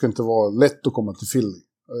det ska inte vara lätt att komma till Philly.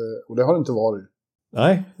 Och det har det inte varit.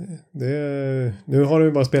 Nej, nu har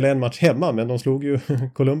de bara spelat en match hemma, men de slog ju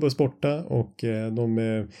Columbus borta och det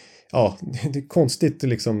är konstigt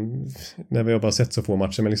liksom när vi har bara sett så få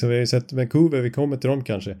matcher, men liksom vi har ju sett Vancouver, vi kommer till dem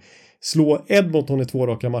kanske. Slå Edmonton i 2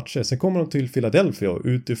 raka matcher, sen kommer de till Philadelphia och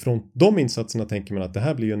utifrån de insatserna tänker man att det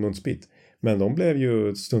här blir ju en munsbit. Men de blev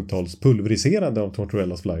ju stundtals pulveriserade av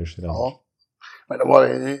Tortorellas Flyers i den. Ja, men det var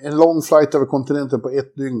en lång flight över kontinenten på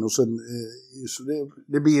 1 dygn och sen så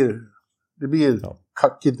det blir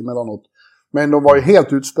kackigt emellanåt. Men de var ju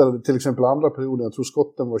helt utspelade, till exempel andra perioden. Jag tror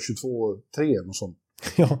skotten var 22-3 och sånt.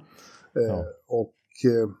 Ja. Och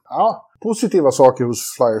positiva saker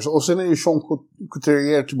hos Flyers. Och sen är ju Sean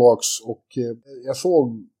Couturier tillbaks och jag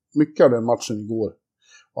såg mycket av den matchen igår.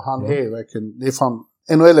 Och han är verkligen, det är fan,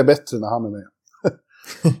 NHL är bättre när han är med.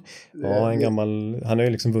 Han har ju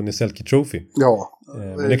liksom vunnit Selke Trophy. Ja.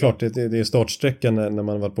 Men det är klart, det är startsträckan när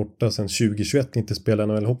man varit borta sedan 2021, inte spelar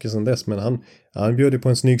NHL-hockey sedan dess. Men han bjöd ju på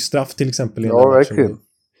en snygg straff till exempel. Ja, verkligen.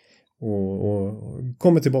 Och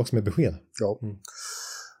kommer tillbaka med besked. Ja.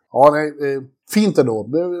 Ja, fint ändå.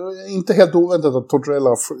 Det är inte helt oväntat att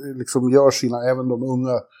Tortorella liksom gör sina, även de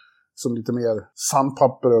unga, som lite mer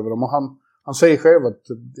sandpapper över dem. Och han säger själv att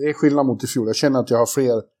det är skillnad mot i fjol. Jag känner att jag har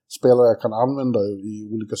fler spelare jag kan använda i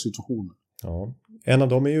olika situationer. Ja, en av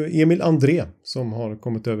dem är ju Emil André som har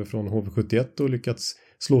kommit över från HV71 och lyckats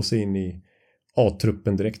slå sig in i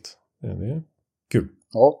A-truppen direkt. Det är kul.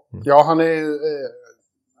 Ja, han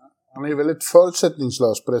är väldigt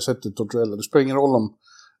förutsättningslös på det sättet, Tortorella. Det spelar ingen roll om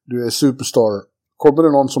du är superstar. Kommer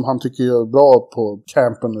det någon som han tycker är bra på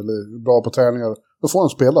campen eller bra på träningar, då får han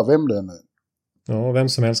spela, vem det än är. Ja, vem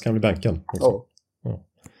som helst kan bli bankad.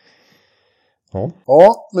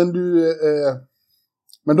 Ja,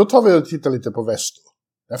 men då tar vi och tittar lite på väst.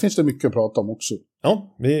 Där finns det mycket att prata om också.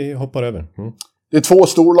 Ja, vi hoppar över. Det är 2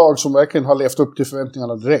 storlag som verkligen har levt upp till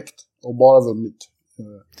förväntningarna direkt och bara vunnit.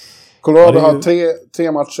 Colorado har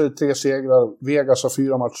 3 matcher, 3 segrar. Vegas har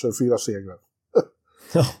 4 matcher, 4 segrar.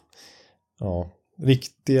 Ja,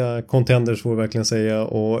 riktiga contenders får vi verkligen säga.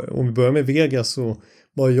 Och om vi börjar med Vegas så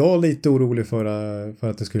var jag lite orolig för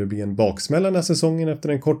att det skulle bli en baksmälla den här säsongen efter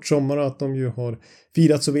en kort sommar och att de ju har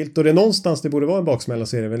firat så vilt. Och det är någonstans det borde vara en baksmälla,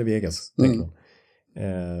 så är det väl i Vegas, tänker man.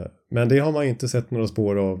 Men det har man inte sett några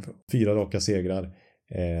spår av. 4 raka segrar.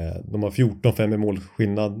 De har 14-5 i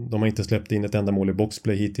målskillnad. De har inte släppt in ett enda mål i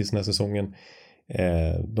boxplay hittills den här säsongen.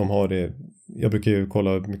 De har det, jag brukar ju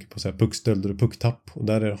kolla mycket på så här puckstölder och pucktapp, och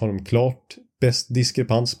där har de klart bäst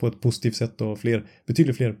diskrepans på ett positivt sätt och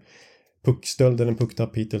betydligt fler puckstölder än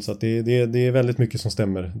pucktapp hittills, så att det är väldigt mycket som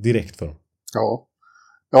stämmer direkt för dem.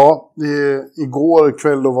 Ja, igår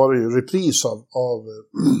kväll då var det ju repris av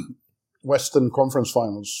Western Conference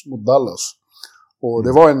Finals mot Dallas. Och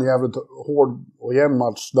det var en jävligt hård och jämn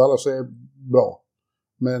match. Dallas är bra.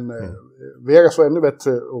 Men Vegas var ännu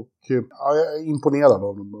bättre och jag är imponerad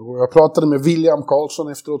av dem. Och jag pratade med William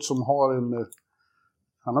Karlsson efteråt som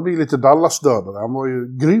han har blivit lite Dallas-dödare. Han var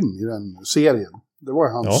ju grym i den serien. Det var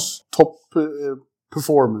hans topp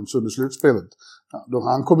performance under slutspelet.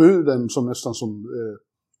 Han kom ur den som nästan som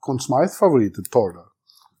Conn Smythe-favorit ett tag där.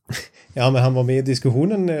 Ja, men han var med i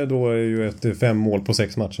diskussionen då ju efter 5 mål på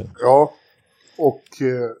 6 matcher. Ja, och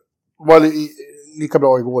var lika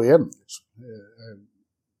bra igår igen.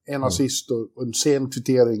 En assist och en sen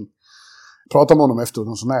kvittering. Pratar med honom efteråt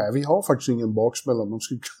och så nej, vi har faktiskt ingen baksmälla. Man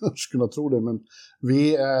skulle kunna tro det, men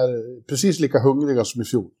vi är precis lika hungriga som i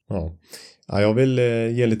fjol. Ja, jag vill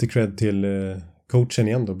ge lite cred till coachen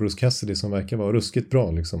igen då, Bruce Cassidy, som verkar vara ruskigt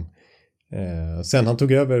bra liksom. Sen han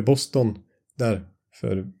tog över Boston där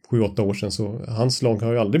för 7-8 år sedan, så hans lag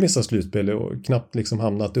har ju aldrig missat slutspel och knappt liksom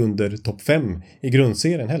hamnat under topp 5 i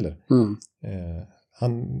grundserien heller.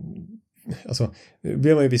 Alltså,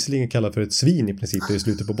 blev man ju visserligen kallad för ett svin i princip i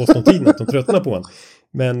slutet på Boston-tiden, att de tröttnar på honom.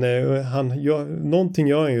 Men någonting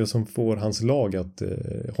gör han ju som får hans lag att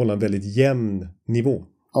hålla en väldigt jämn nivå.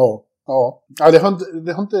 Ja, det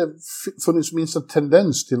har inte funnits minsta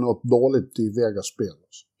tendens till något dåligt i Vegas-spel.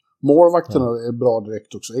 Målvakterna är bra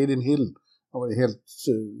direkt också. Aiden Hill var helt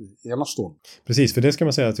enastående. Precis, för det ska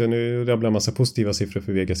man säga att jag nu rabblar en massa positiva siffror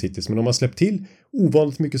för Vegas hittills, men de har släppt till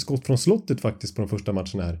ovanligt mycket skott från slottet faktiskt på de första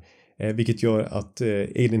matcherna här. Vilket gör att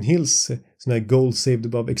Aiden Hills sån här goal saved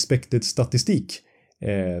above expected statistik,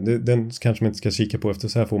 den kanske man inte ska kika på efter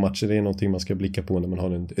så här få matcher. Det är någonting man ska blicka på när man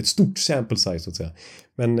har ett stort sample size så att säga.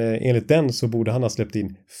 Men enligt den så borde han ha släppt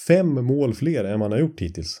in 5 mål fler än man har gjort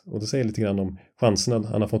hittills. Och det säger lite grann om chanserna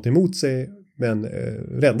han har fått emot sig, men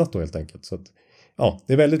räddat då helt enkelt. Så att, ja,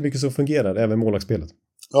 det är väldigt mycket som fungerar, även målvaktsspelet.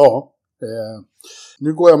 Ja,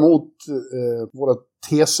 nu går jag mot våra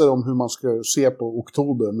teser om hur man ska se på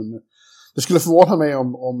oktober, men det skulle förvåna mig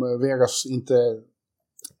om Vegas inte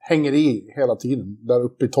hänger i hela tiden där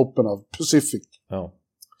uppe i toppen av Pacific. Ja.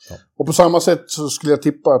 Och på samma sätt så skulle jag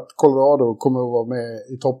tippa att Colorado kommer att vara med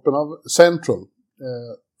i toppen av Central.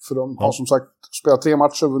 För de har som sagt spelat 3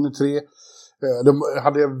 matcher och vunnit 3. De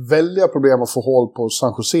hade väldiga problem att få håll på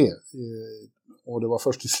San Jose. Och det var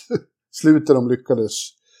först i slutet de lyckades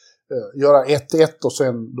göra 1-1 och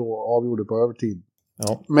sen då avgjorde på övertid.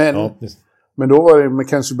 Ja. Men då var det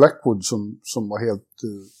Mackenzie Blackwood som var helt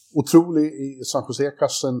otrolig i San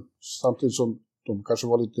Jose-kassen, samtidigt som de kanske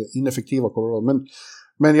var lite ineffektiva Colorado.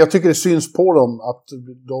 Men jag tycker det syns på dem att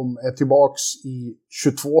de är tillbaks i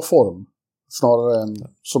 22-form snarare än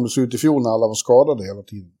som det såg ut i fjol när alla var skadade hela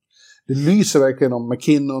tiden. Det lyser verkligen om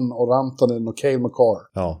McKinnon och Rantanen och Cale Makar.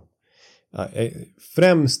 Ja.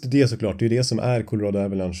 Främst det såklart, det är det som är Colorado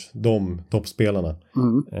Avalanche, de toppspelarna.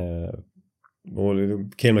 Och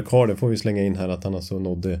Cale Makar, det får vi slänga in här att han alltså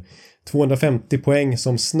nådde 250 poäng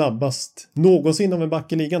som snabbast någonsin av en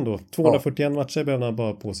back i ligan då. 241 matcher behövde han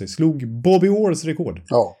bara på sig. Slog Bobby Orrs rekord.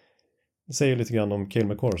 Ja. Det säger lite grann om Cale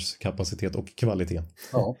Makars kapacitet och kvalitet.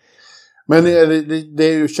 Ja. Men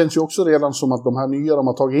det känns ju också redan som att de här nya de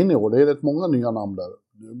har tagit in i år, det är rätt många nya namn där.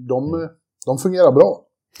 De fungerar bra.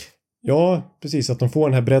 Ja, precis. Att de får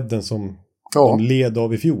den här bredden som de led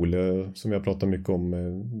av i fjol. Som jag pratar mycket om.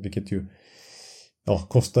 Vilket ju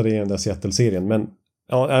kostade i den där Seattle-serien. Men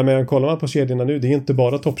kollar man på kedjorna nu, det är inte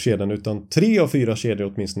bara toppkedjan utan 3 av 4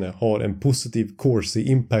 kedjor åtminstone har en positiv Corsi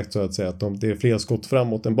impact så att säga. Att det är fler skott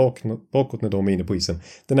framåt än bakåt när de är inne på isen.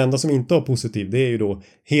 Den enda som inte har positiv, det är ju då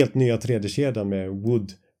helt nya tredje kedjan med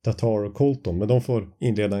Wood, Tatar och Colton. Men de får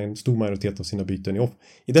inleda en stor majoritet av sina byten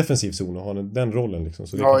i defensiv zon och har den rollen. Liksom.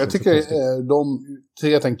 Så det jag tycker de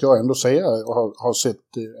 3 tänkte jag ändå säga och har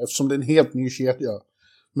sett, eftersom det är en helt ny kedja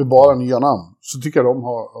med bara nya namn, så tycker jag de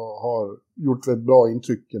har gjort ett bra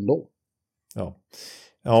intryck ändå.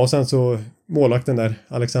 Ja, och sen så målvakten där,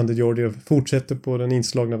 Alexander Georgiev, fortsätter på den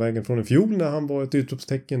inslagna vägen från en fjol när han var ett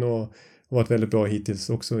utropstecken och varit väldigt bra hittills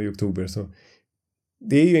också i oktober. Så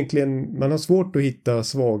det är ju egentligen, man har svårt att hitta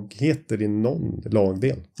svagheter i någon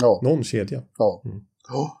lagdel, någon kedja.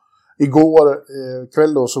 Igår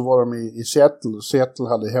kväll då så var de i Seattle. Seattle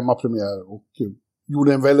hade hemmapremiär och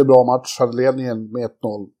gjorde en väldigt bra match, hade ledningen med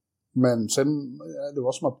 1-0. Men sen, det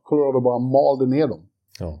var som att Colorado bara malde ner dem.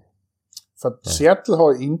 För att Seattle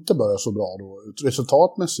har inte börjat så bra då,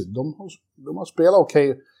 resultatmässigt. De har spelat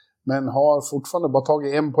okej, men har fortfarande bara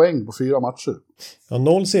tagit 1 poäng på 4 matcher.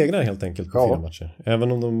 0 segrar helt enkelt på 4 matcher.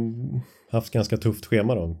 Även om de haft ganska tufft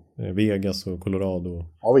schema då. Vegas och Colorado.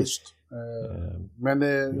 Ja visst. Men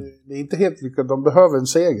det är inte helt lyckat. De behöver en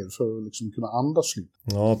seger för att liksom kunna andas lite.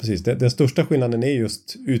 Ja, precis. Den största skillnaden är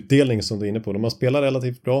just utdelning som du är inne på. De har spelat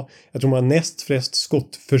relativt bra. Jag tror de har näst flest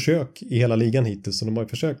skottförsök i hela ligan hittills. Så de har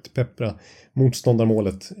försökt peppra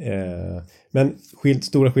motståndarmålet. Men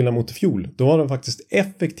stora skillnader mot i fjol. Då var de faktiskt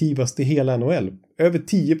effektivast i hela NHL. Över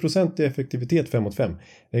 10% i effektivitet 5-5.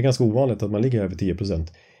 Det är ganska ovanligt att man ligger över 10%.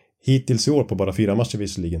 Hittills i år på bara 4 matcher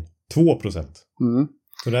visserligen. 2%.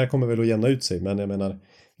 Så det här kommer väl att jämna ut sig. Men jag menar,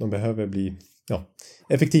 de behöver bli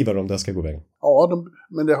effektivare om det ska gå vägen. Ja,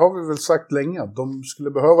 men det har vi väl sagt länge. Att de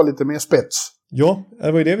skulle behöva lite mer spets. Ja,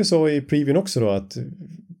 det var ju det vi sa i previewn också då. Att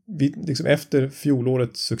vi, liksom efter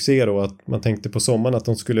fjolårets succé då, att man tänkte på sommaren att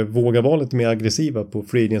de skulle våga vara lite mer aggressiva på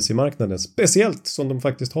free agency-marknaden. Speciellt som de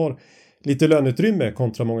faktiskt har lite löneutrymme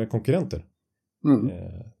kontra många konkurrenter.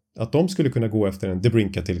 Att de skulle kunna gå efter en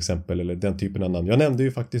DeBrincat till exempel eller den typen av namn. Jag nämnde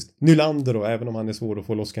ju faktiskt Nylander då, även om han är svår att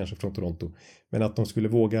få loss kanske från Toronto. Men att de skulle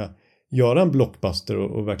våga göra en blockbuster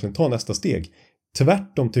och verkligen ta nästa steg.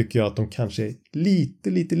 Tvärtom tycker jag att de kanske är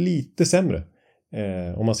lite sämre.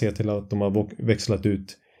 Om man ser till att de har växlat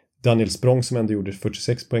ut Daniel Sprong som ändå gjorde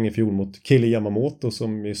 46 poäng i fjol mot Kyle Yamamoto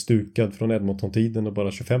som är stukad från Edmonton-tiden och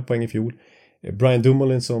bara 25 poäng i fjol. Brian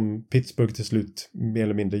Dumoulin som Pittsburgh till slut mer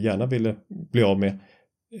eller mindre gärna ville bli av med.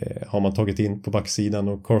 Har man tagit in på backsidan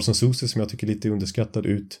och Carson Sousa som jag tycker lite underskattad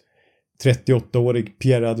ut. 38-årig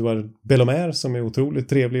Pierre-Edouard Bellemare som är otroligt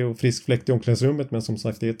trevlig och frisk fläkt i omklädningsrummet men som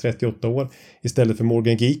sagt är 38 år istället för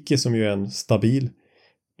Morgan Geekie som ju är en stabil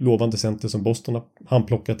lovande center som Boston har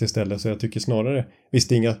handplockat istället. Så jag tycker snarare, visst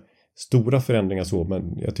det är inga stora förändringar så,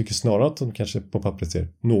 men jag tycker snarare att de kanske på pappret ser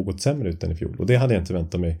något sämre ut än i fjol och det hade jag inte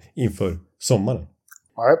väntat mig inför sommaren.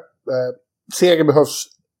 Nej, seger behövs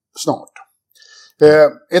snart.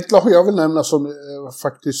 Ett lag jag vill nämna som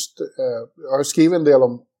faktiskt jag har skrivit en del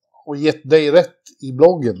om och gett dig rätt i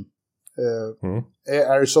bloggen är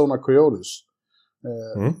Arizona Coyotes.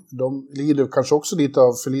 De lider kanske också lite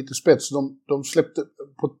av för lite spets. De släppte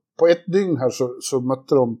på ett dygn här så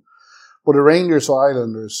mötte de både Rangers och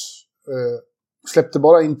Islanders. Släppte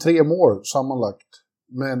bara in 3 mål sammanlagt.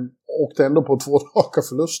 Men åkte ändå på 2 raka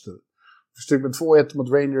förluster. Stod med 2-1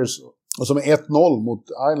 mot Rangers och som är 1-0 mot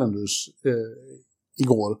Islanders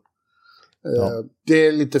igår. Det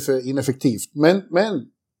är lite för ineffektivt. Men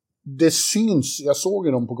det syns, jag såg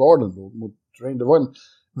ju dem på Garden då, mot Rangers. Det var en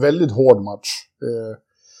väldigt hård match.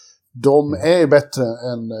 De är bättre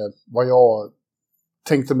än vad jag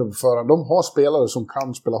tänkte mig på förhand. De har spelare som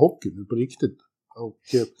kan spela hockey nu på riktigt.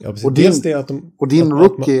 Och din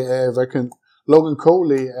rookie är verkligen, Logan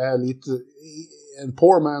Coley är en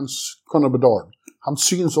poor man's Connor Bedard. Han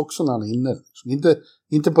syns också när han är inne.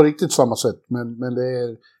 Inte på riktigt samma sätt, men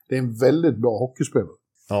det är en väldigt bra hockeyspelare.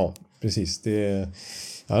 Ja, precis.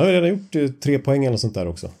 Han har redan gjort 3 poäng eller sånt där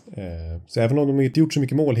också. Så även om de inte gjort så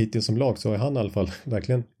mycket mål hittills som lag så har han i alla fall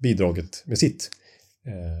verkligen bidragit med sitt.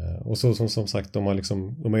 Och så som sagt, de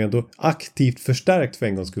har ändå aktivt förstärkt för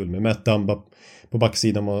en gångs skull med Matt Dumba på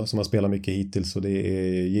backsidan som har spelat mycket hittills, och det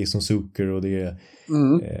är Jason Zucker och det är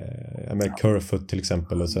Amel Kerfoot till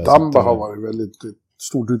exempel. Och så Dumba har varit väldigt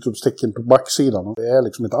stort utropstecken på backsidan, och det är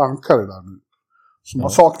liksom ett ankare där nu som har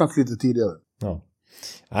saknat lite tidigare. Ja.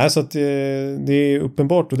 Så att det är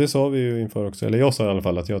uppenbart, och det sa vi ju inför också, eller jag sa i alla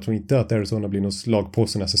fall, att jag tror inte att Arizona blir någon slag på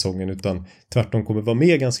den här säsongen, utan tvärtom kommer vara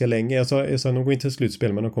med ganska länge. Jag sa nog inte till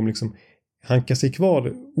slutspel, men de kommer liksom hanka sig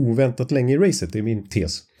kvar oväntat länge i racet, det är min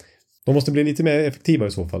tes. De måste bli lite mer effektiva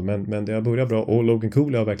i så fall, men det har börjat bra, och Logan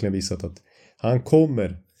Cooley har verkligen visat att han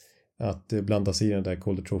kommer att blanda sig i den där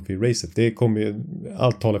Calder Trophy-racet. Det kommer ju,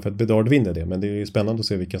 allt talar för att Bedard vinner det, men det är ju spännande att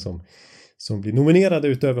se vilka som blir nominerade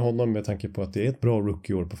utöver honom, med tanke på att det är ett bra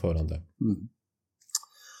rookie-år på förhand.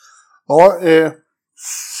 Ja,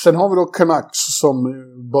 sen har vi då Canucks som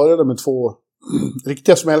började med 2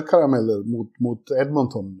 riktiga smällkarameller mot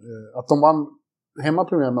Edmonton. Att de vann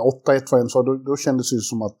hemmapremiär med 8-1 för en, så då kändes det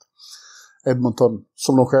som att Edmonton,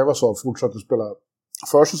 som de själva sa, fortsatte spela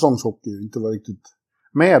försäsongshockey, inte var riktigt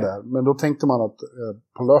med där. Men då tänkte man att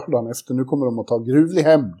på lördagen efter, nu kommer de att ta gruvlig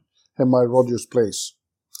hemma i Rogers Place.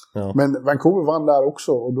 Ja. Men Vancouver vann där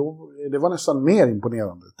också, och det var nästan mer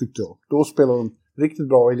imponerande, tyckte jag. Då spelade de riktigt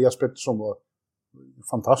bra, och Elias Pettersson var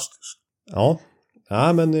fantastisk. Ja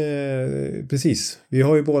men precis. Vi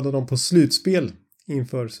har ju båda dem på slutspel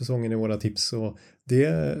inför säsongen i våra tips, och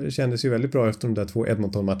det kändes ju väldigt bra efter de där 2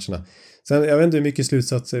 Edmonton-matcherna. Sen, jag vet inte hur mycket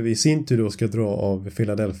slutsatser vi i sin tur då ska dra av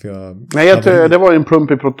Philadelphia. Nej, det var en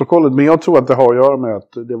plump i protokollet, men jag tror att det har att göra med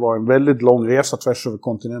att det var en väldigt lång resa tvärs över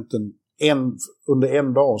kontinenten under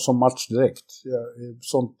en dag som match direkt.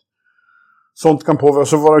 Sånt kan påverka.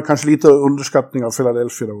 Så var det kanske lite underskattning av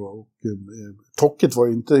Philadelphia då, och Tocket var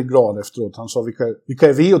ju inte glad efteråt. Han sa, vilka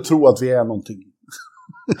är vi att tro att vi är någonting?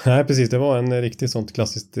 Nej, precis. Det var en riktigt sånt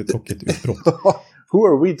klassiskt Tocket-utbrott. Who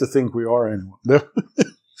are we to think we are anymore?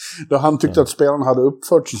 Då han tyckte att spelarna hade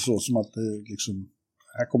uppfört sig så, som att liksom,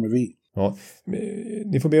 här kommer vi. Ja,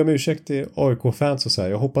 ni får be om ursäkt till AIK-fans och så här.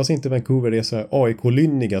 Jag hoppas inte Vancouver är så här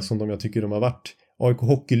AIK-lynniga som jag tycker de har varit.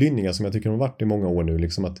 AIK-hockeylynniga som jag tycker de har varit i många år nu.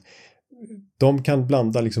 Liksom att de kan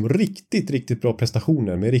blanda liksom riktigt, riktigt bra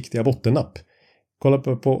prestationer med riktiga bottennapp. Kolla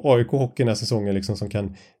på AIK-hockey den här säsongen liksom, som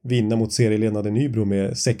kan vinna mot serieledande Nybro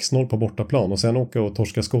med 6-0 på bortaplan och sen åka och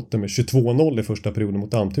torska skotten med 22-0 i första perioden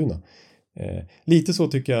mot Almtuna. Lite så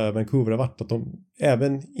tycker jag Vancouver har varit, att de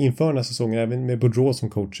även inför den här säsongen, även med Boudreau som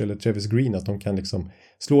coach eller Travis Green, att de kan liksom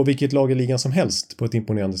slå vilket lag i ligan som helst på ett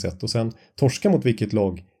imponerande sätt och sen torska mot vilket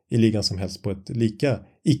lag i ligan som helst på ett lika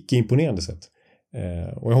icke-imponerande sätt.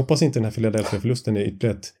 Och jag hoppas inte den här Philadelphia-förlusten är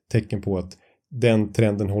ytterligare ett tecken på att den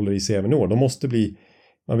trenden håller i sig även i år. De måste bli,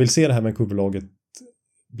 man vill se det här Vancouver-laget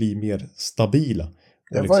bli mer stabila.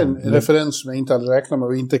 Det var en referens som jag inte hade räknat med,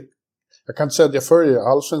 och jag kan inte säga att jag följer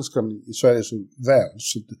allsvenskan i Sverige så väl.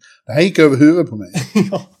 Så det här gick över huvudet på mig.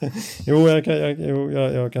 Jo,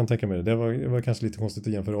 jag kan tänka mig det. Det var kanske lite konstigt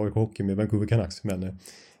att jämföra AIK-hockey med Vancouver Canucks. Men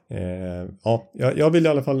jag vill i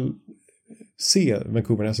alla fall se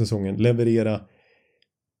Vancouver den här säsongen leverera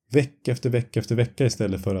vecka efter vecka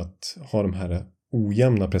istället för att ha de här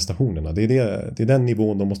ojämna prestationerna. Det är den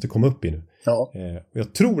nivån de måste komma upp i nu. Ja.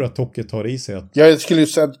 Jag tror att Tocket tar i sig att... Jag skulle ju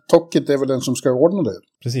säga att Tocket är väl den som ska ordna det.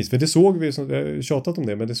 Precis, för det såg vi, jag har tjatat om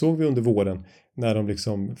det, men det såg vi under våren när de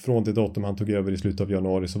liksom, från det datum han tog över i slutet av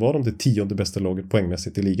januari, så var de det 10:e bästa laget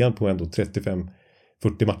poängmässigt i ligan på ändå 35-40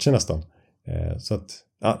 matcher nästan. Så att,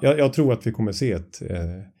 jag tror att vi kommer se att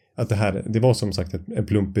det var som sagt en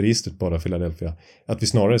plump i registret bara Philadelphia. Att vi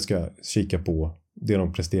snarare ska kika på det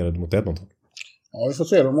de presterade mot Edmonton. Ja, vi får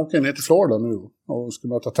se. De åker ner till Florida nu och ska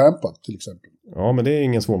möta Tampa till exempel. Ja, men det är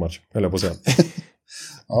ingen svår match, höll jag på att säga.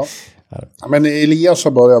 Ja, men Elias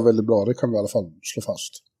har börjat väldigt bra. Det kan vi i alla fall slå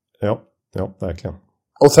fast. Ja, verkligen.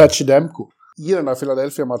 Och Thatcher Demko. I den där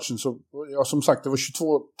Philadelphia-matchen så, som sagt, det var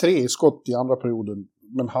 22-3 i skott i andra perioden.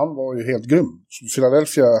 Men han var ju helt grym. Så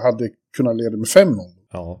Philadelphia hade kunnat leda med 5-0.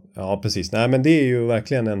 Ja, precis. Nej, men det är ju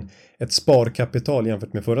verkligen ett sparkapital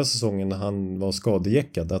jämfört med förra säsongen när han var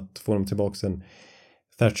skadejäckad. Att få dem tillbaka en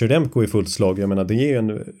Thatcher Demko i fullt slag. Jag menar,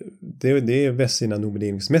 det är Vessina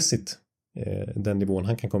nomineringsmässigt den nivån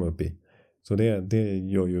han kan komma upp i. Så det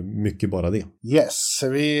gör ju mycket bara det. Yes,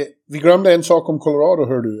 vi glömde en sak om Colorado,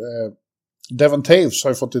 hör du. Devon Taves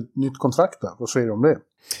har ju fått ett nytt kontrakt där. Vad säger du om det?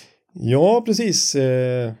 Ja, precis.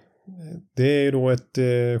 Det är ju då ett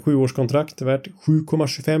 7-årskontrakt värt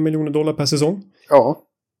 $7,25 miljoner per säsong. Ja.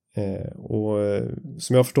 Och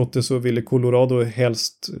som jag har förstått det så ville Colorado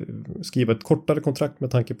helst skriva ett kortare kontrakt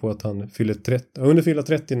med tanke på att han fyller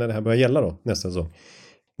 30 när det här börjar gälla då nästa säsong.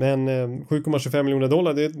 Men $7,25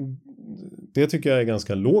 miljoner, det tycker jag är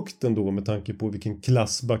ganska lågt ändå med tanke på vilken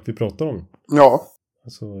klassback vi pratar om. Ja.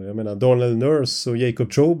 Alltså, jag menar, Darnell Nurse och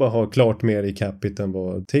Jacob Trouba har klart mer i capita än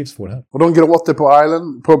vad Taves får här. Och de gråter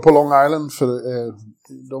på Long Island för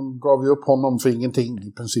de gav ju upp honom för ingenting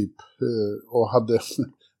i princip. Och hade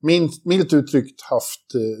milt uttryckt haft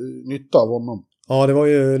nytta av honom. Ja, det var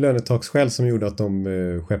ju lönetaksskäl som gjorde att de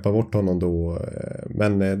skeppade bort honom då.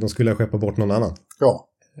 Men de skulle ha skeppat bort någon annan. Ja.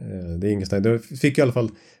 Det är ingenstans. De fick i alla fall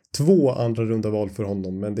 2 andra runda val för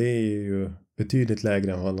honom. Men det är ju betydligt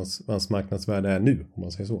lägre än vad hans marknadsvärde är nu, om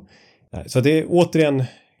man säger så. Så det är återigen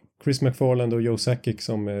Chris McFarland och Joe Sakic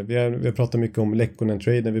som vi har pratat mycket om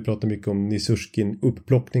Lekkonen-traden. Vi pratar mycket om Nichushkin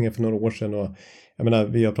upploppningen för några år sedan. Och jag menar,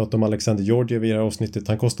 vi har pratat om Alexander Georgiev i det här avsnittet.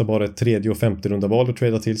 Han kostar bara ett 3:e och 5:e runda val att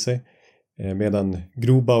trada till sig. Medan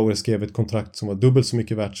Grubauer skrev ett kontrakt som var dubbelt så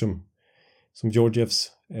mycket värt som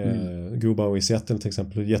Georgievs. Grubauer i Seattle till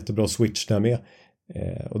exempel. Jättebra switch där med.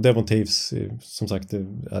 Och Devon Taves, som sagt,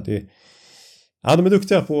 de är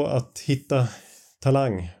duktiga på att hitta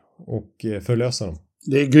talang och förlösa dem.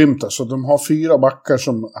 Det är grymt alltså. De har 4 backar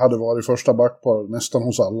som hade varit första backpar nästan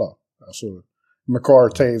hos alla. Alltså McCarr,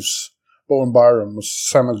 Taves, Bowen Byram och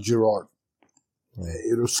Samuel Girard.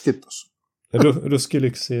 Det är ruskigt alltså. Ruskig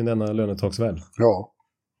lyx i denna lönetagsvärld. Ja.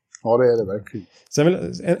 Ja, det är det verkligen.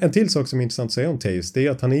 Sen en till sak som är intressant att säga om Taves, det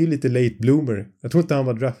är att han är ju lite late bloomer. Jag tror inte han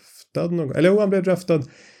var draftad någon. Eller han blev draftad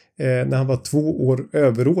när han var 2 år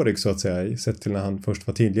överårig så att säga. Sett till när han först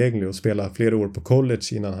var tillgänglig och spelade flera år på college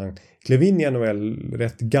innan han klev in i NHL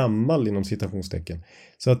rätt gammal inom citationstecken.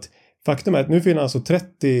 Så att faktum är att nu fyller han alltså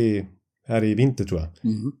 30 här i vinter tror jag.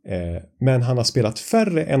 Men han har spelat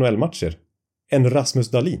färre NHL-matcher än Rasmus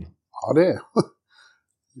Dahlin. Ja, det är.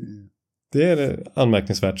 Det är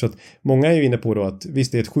anmärkningsvärt. Så att många är ju inne på då att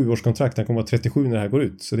visst det är ett 7-årskontrakt, han kommer att vara 37 när det här går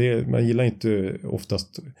ut. Så man gillar inte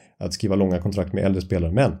oftast att skriva långa kontrakt med äldre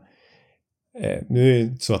spelare. Men nu är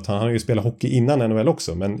det så att han har ju spelat hockey innan NHL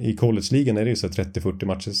också. Men i college-ligan är det ju så 30-40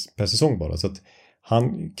 matcher per säsong bara. Så att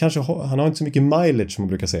han har inte så mycket mileage som man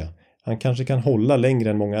brukar säga. Han kanske kan hålla längre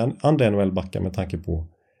än många andra NHL-backar med tanke på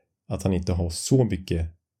att han inte har så mycket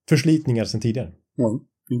förslitningar sedan tidigare.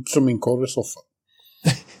 Inte som min korresoffa.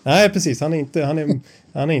 Nej, precis. Han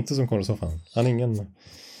är inte som korresoffa. Han är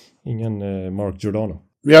ingen Mark Giordano.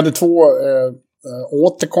 Vi hade 2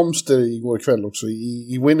 återkomster igår kväll också.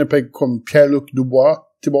 I Winnipeg kom Pierre-Luc Dubois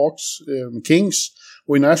tillbaks med Kings.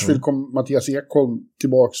 Och i Nashville kom Mattias Ekholm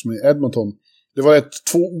tillbaks med Edmonton. Det var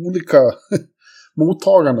 2 olika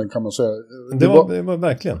mottaganden kan man säga. Det var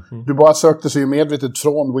verkligen. Dubois sökte sig medvetet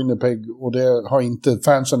från Winnipeg och det har inte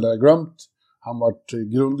fansen där glömt. Han var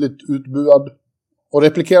grundligt utbuad och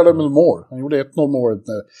replikerade med mål. Han gjorde 1-0-målet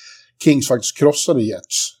när Kings faktiskt krossade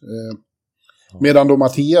Jets. Medan då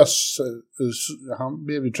Mattias, han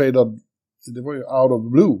blev ju tradad, det var ju out of the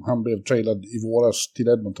blue, han blev tradad i våras till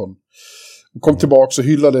Edmonton. Och kom tillbaka och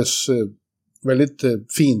hyllades väldigt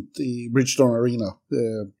fint i Bridgestone Arena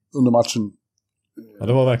under matchen. Ja,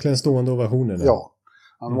 det var verkligen stående ovationer. Ja,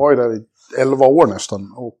 han var ju där i 11 år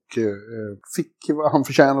nästan och fick vad han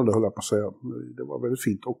förtjänade, höll jag på att säga. Det var väldigt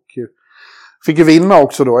fint och fick ju vinna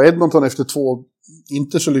också då. Edmonton efter 2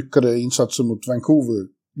 inte så lyckade insatser mot Vancouver.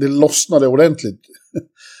 Det lossnade ordentligt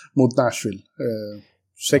mot Nashville.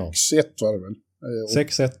 6-1 var det väl.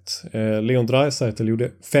 6-1. Leon Draisaitl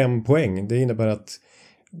gjorde 5 poäng. Det innebär att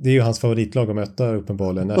det är ju hans favoritlag att möta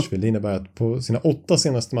uppenbarligen Nashville. Det innebär att på sina 8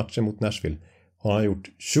 senaste matcher mot Nashville har han gjort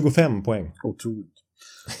 25 poäng. Otroligt.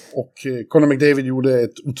 Och Connor McDavid gjorde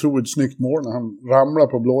ett otroligt snyggt mål när han ramlar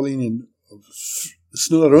på blålinjen,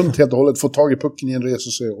 snurrar runt helt och hållet, får tag i pucken i en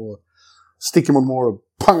reser sig och sticker mot mål och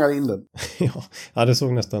pangar in den. Ja, det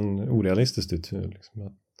såg nästan orealistiskt ut.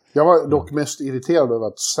 Liksom. Jag var dock mest irriterad över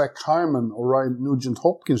att Zach Hyman och Ryan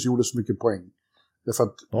Nugent-Hopkins gjorde så mycket poäng. Därför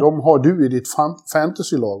att de har du i ditt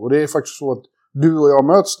fantasylag och det är faktiskt så att du och jag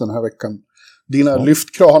möts den här veckan. Dina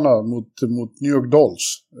lyftkranar mot New York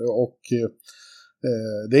Dolls. Och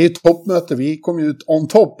det är ett toppmöte. Vi kom ju ut on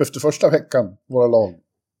top efter första veckan, våra lag.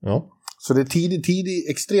 Ja. Så det är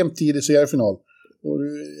extremt tidig seriefinal. Och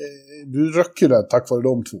du röcker där tack vare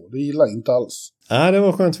de 2. Det gillar inte alls. Nej, det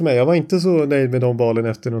var skönt för mig. Jag var inte så nöjd med de valen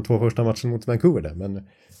efter de 2 första matcherna mot Vancouver där. Men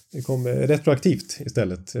det kom retroaktivt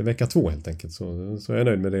istället. Vecka 2 helt enkelt. Så jag är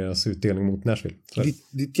nöjd med deras utdelning mot Nashville.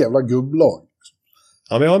 Ditt jävla gubblag.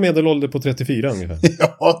 Ja, men jag har medelålder på 34 ungefär.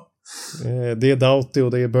 Ja, Det är Doughty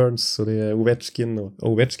och det är Burns och det är Ovechkin. Och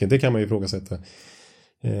Ovechkin, det kan man ju ifrågasätta.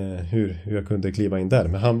 Hur jag kunde kliva in där.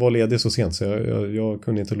 Men han var ledig så sent så jag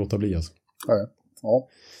kunde inte låta bli alltså. Ja.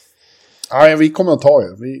 Nej, vi kommer att ta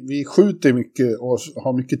er. Vi skjuter mycket och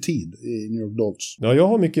har mycket tid i New York Dolls. Ja, jag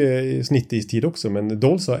har mycket snittistid också, men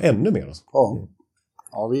Dolls har ännu mer alltså.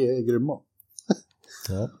 Ja, vi är grymma.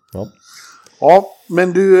 Ja,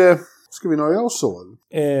 men du, ska vi nöja oss så?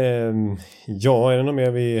 Ja, är det något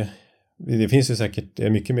mer det finns ju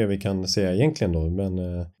säkert mycket mer vi kan säga egentligen då, men...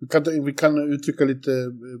 Vi kan uttrycka lite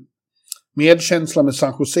medkänsla med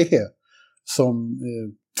San Jose som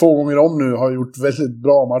 2 gånger om nu har gjort väldigt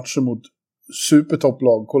bra matcher mot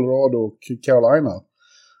supertopplag Colorado och Carolina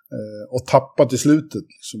och tappat i slutet.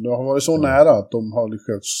 Liksom. Det har varit så nära att de har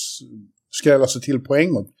lyckats skrälla sig till poäng.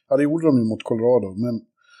 Ja, det gjorde de ju mot Colorado, men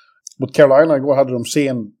mot Carolina igår hade de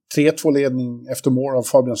sen 3-2-ledning efter mål av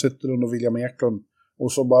Fabian Zetterlund och William Ekeliw.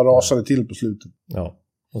 Och så bara rasade till på slutet. Ja,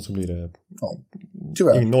 och så blir det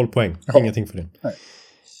tyvärr. 0 poäng. Ingenting för det. Nej.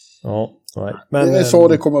 Ja, nej. Men, det är så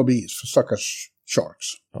det kommer att bli för stackars Sharks.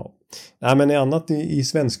 Ja. Nej, men annat i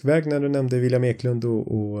svensk väg när du nämnde William Eklund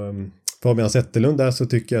och Fabian Zetterlund där, så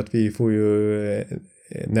tycker jag att vi får ju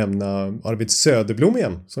nämna Arvid Söderblom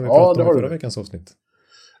igen som vi pratade om i förra veckans avsnitt.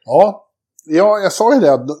 Ja, jag sa ju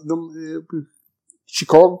det att de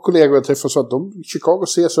Chicago-kollegor jag träffade så att Chicago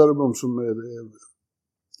ser Söderblom som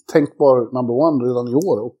tänkbar number one redan i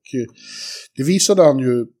år, och det visade han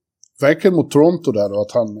ju verkligen mot Toronto där, och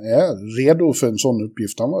att han är redo för en sån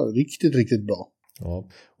uppgift. Han var riktigt, riktigt bra. Ja,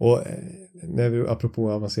 och när vi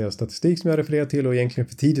apropå avancerad statistik som jag refererar till, och egentligen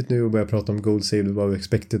för tidigt nu att börja prata om goal saved above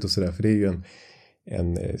expected och sådär, för det är ju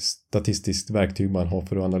en statistiskt verktyg man har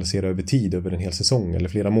för att analysera över tid, över en hel säsong eller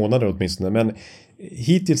flera månader åtminstone. Men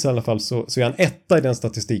hittills i alla fall så är han etta i den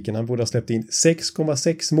statistiken. Han borde ha släppt in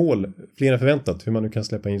 6,6 mål, fler än förväntat, hur man nu kan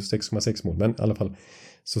släppa in 6,6 mål. Men i alla fall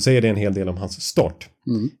så säger det en hel del om hans start.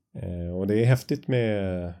 Och det är häftigt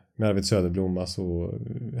med Arvid Söderblom, alltså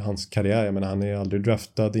hans karriär. Jag menar, han är aldrig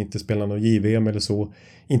draftad, inte spelar någon JVM eller så.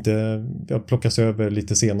 Inte plockas över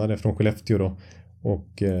lite senare från Skellefteå då.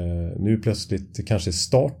 Och nu plötsligt kanske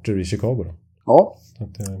starter i Chicago då. Ja,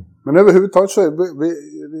 men överhuvudtaget så är det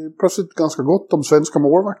plötsligt ganska gott om svenska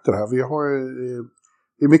målvakter här. Vi har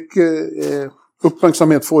mycket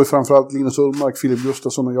uppmärksamhet får ju framförallt Linus Ullmark, Filip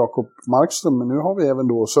Gustafsson och Jakob Markström. Men nu har vi även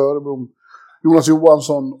då Söderblom, Jonas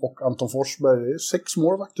Johansson och Anton Forsberg. Det är 6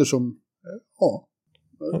 målvakter som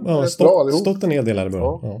stått en hel del här i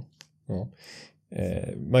början.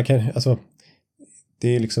 Man kan, alltså,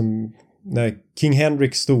 det är liksom... När King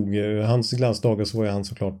Henrik stod, hans glansdagar, så var han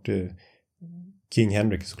såklart King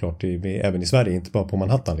Henrik såklart även i Sverige, inte bara på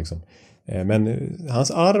Manhattan liksom. Men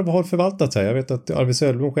hans arv har förvaltat sig. Jag vet att Arvid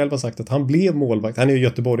Söderblom själv har sagt att han blev målvakt. Han är ju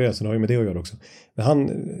göteborgare, så det har ju med det att göra också. Men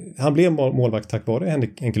han blev målvakt tack vare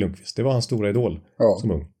Henke Lundqvist. Det var hans stora idol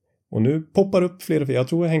som ung. Och nu poppar upp fler. Jag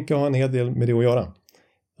tror Henke har en hel del med det att göra.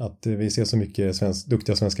 Att vi ser så mycket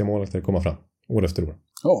duktiga svenska målvakter komma fram år efter år.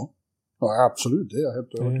 Ja, absolut. Det är jag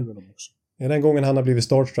helt övertygad om också. Ja, den gången han har blivit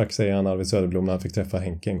starstruck, säger han, Arvid Söderblom, när han fick träffa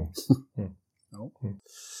Henke en gång.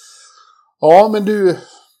 Ja, men du,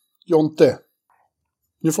 Jonte.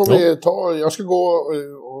 Nu får vi jag ska gå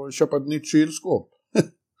och köpa ett nytt kylskåp.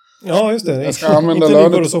 Ja, just det. Jag ska använda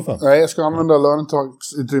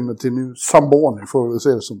lönetagsutrymmet till nu Samboni, får vi se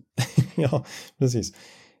det som. Ja, precis.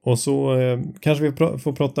 Och så kanske vi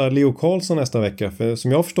får prata Leo Karlsson nästa vecka. För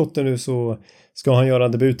som jag har förstått det nu så ska han göra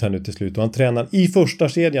debut här nu till slut. Och han tränar i första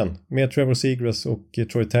kedjan med Trevor Seagrass och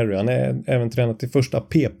Troy Terry. Han är även tränat i första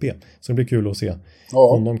PP. Så det blir kul att se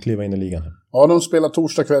om de kliver in i ligan här. Ja, de spelar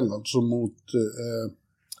torsdag kväll alltså mot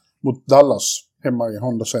Dallas hemma i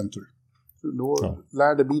Honda Center. Då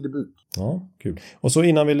lär det bli debut. Ja, kul. Och så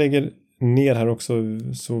innan vi lägger ner här också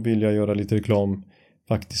så vill jag göra lite reklam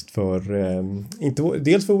faktiskt för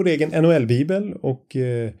dels för vår egen NHL-bibel och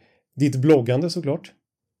ditt bloggande såklart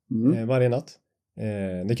varje natt.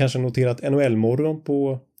 Ni kanske har noterat NHL-morgon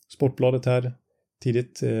på Sportbladet här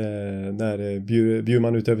tidigt när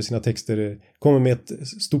Bjurman utöver sina texter kommer med ett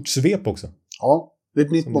stort svep också. Ja, det är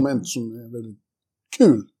ett nytt moment som är väldigt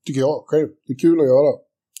kul tycker jag själv. Det är kul att göra.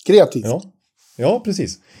 Kreativt. Ja,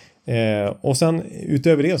 precis. Och sen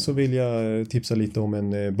utöver det så vill jag tipsa lite om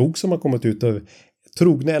en bok som har kommit ut av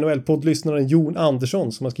trogna NHL-poddlyssnaren Jon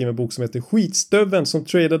Andersson, som har skrivit en bok som heter Skitstöven som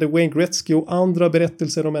tradade Wayne Gretzky och andra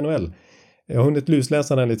berättelser om NHL. Jag har hunnit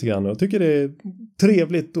lusläsa den lite grann och jag tycker det är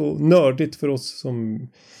trevligt och nördigt för oss som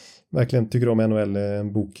verkligen tycker om NHL.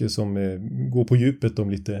 En bok som går på djupet om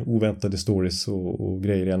lite oväntade stories och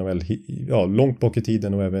grejer i NHL. Ja, långt bak i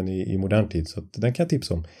tiden och även i modern tid. Så att den kan jag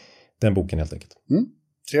tipsa om. Den boken helt enkelt.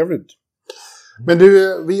 Trevligt. Men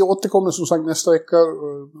du, vi återkommer som sagt nästa vecka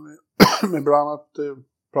med bland annat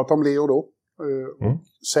prata om Leo då.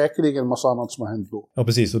 Säkerligen en massa annat som har hänt då. Ja,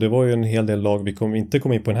 precis. Och det var ju en hel del lag vi inte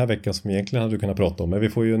kom in på den här veckan som egentligen hade kunnat prata om. Men vi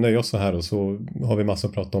får ju nöja oss så här och så har vi massa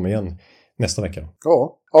att prata om igen nästa vecka.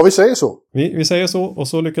 Ja, vi säger så. Vi säger så och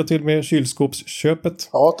så lycka till med kylskåpsköpet.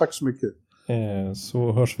 Ja, tack så mycket.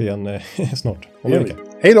 Så hörs vi igen snart.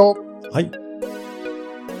 Hej då! Hej!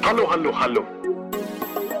 Hallå, hallå, hallå!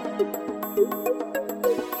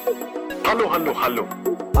 Hallå, hallå, hallå!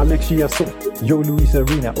 Alex Chiazot, Joe Luis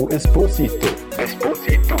Arena och Esposito.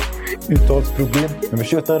 Uttalsproblem, men vi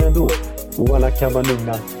tjötar ändå. Och alla kan vara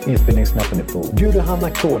lugna, inspelningsknappen är på. Bjuder Hanna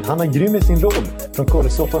Kohl, han är grym i sin roll. Från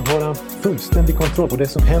Kållesoffan har han fullständig kontroll på det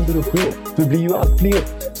som händer och sker. Det blir ju allt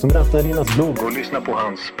fler som rattar in hans blogg. Och lyssna på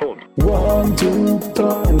hans podd. 1,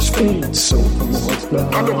 2, 3, speed, so.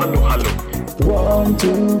 Hallå, hallå, hallå! 1,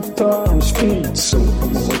 2, 3, speed, so.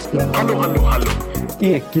 Hallå, hallå, hallå!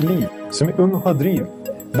 Ekeliw, som är ung och har driv.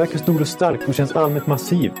 Verkar stor och stark och känns allmänt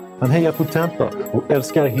massiv. Han hejar på Tampa och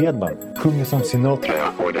älskar Hedman. Sjunger som Sinatra.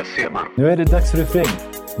 Ja, och det ser man. Nu är det dags för refräng.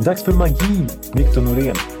 Dags för magi, Victor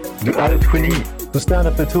Norén. Du är ett geni. Så stand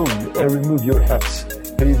up at home and remove your hats.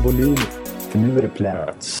 Höj volym, för nu är det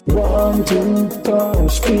plats. 1, 2, 3,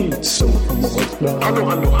 speed, so. Hallå,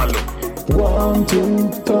 hallå, hallå! 1,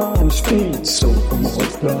 2, 3, speed, so.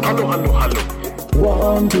 Hallå, hallå, hallå!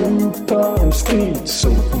 1, 2, 3, speed, so.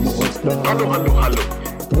 Hallå, hallå, hallå!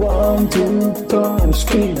 1, 2, 3,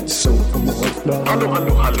 speed, so. Hallå,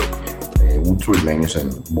 hallå, hallå! Det är otroligt länge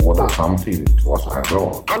sedan båda samtidigt var så här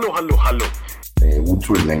bra. Hallå, hallå, hallå! Det är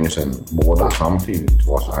otroligt länge sedan båda samtidigt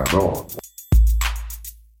var så här bra.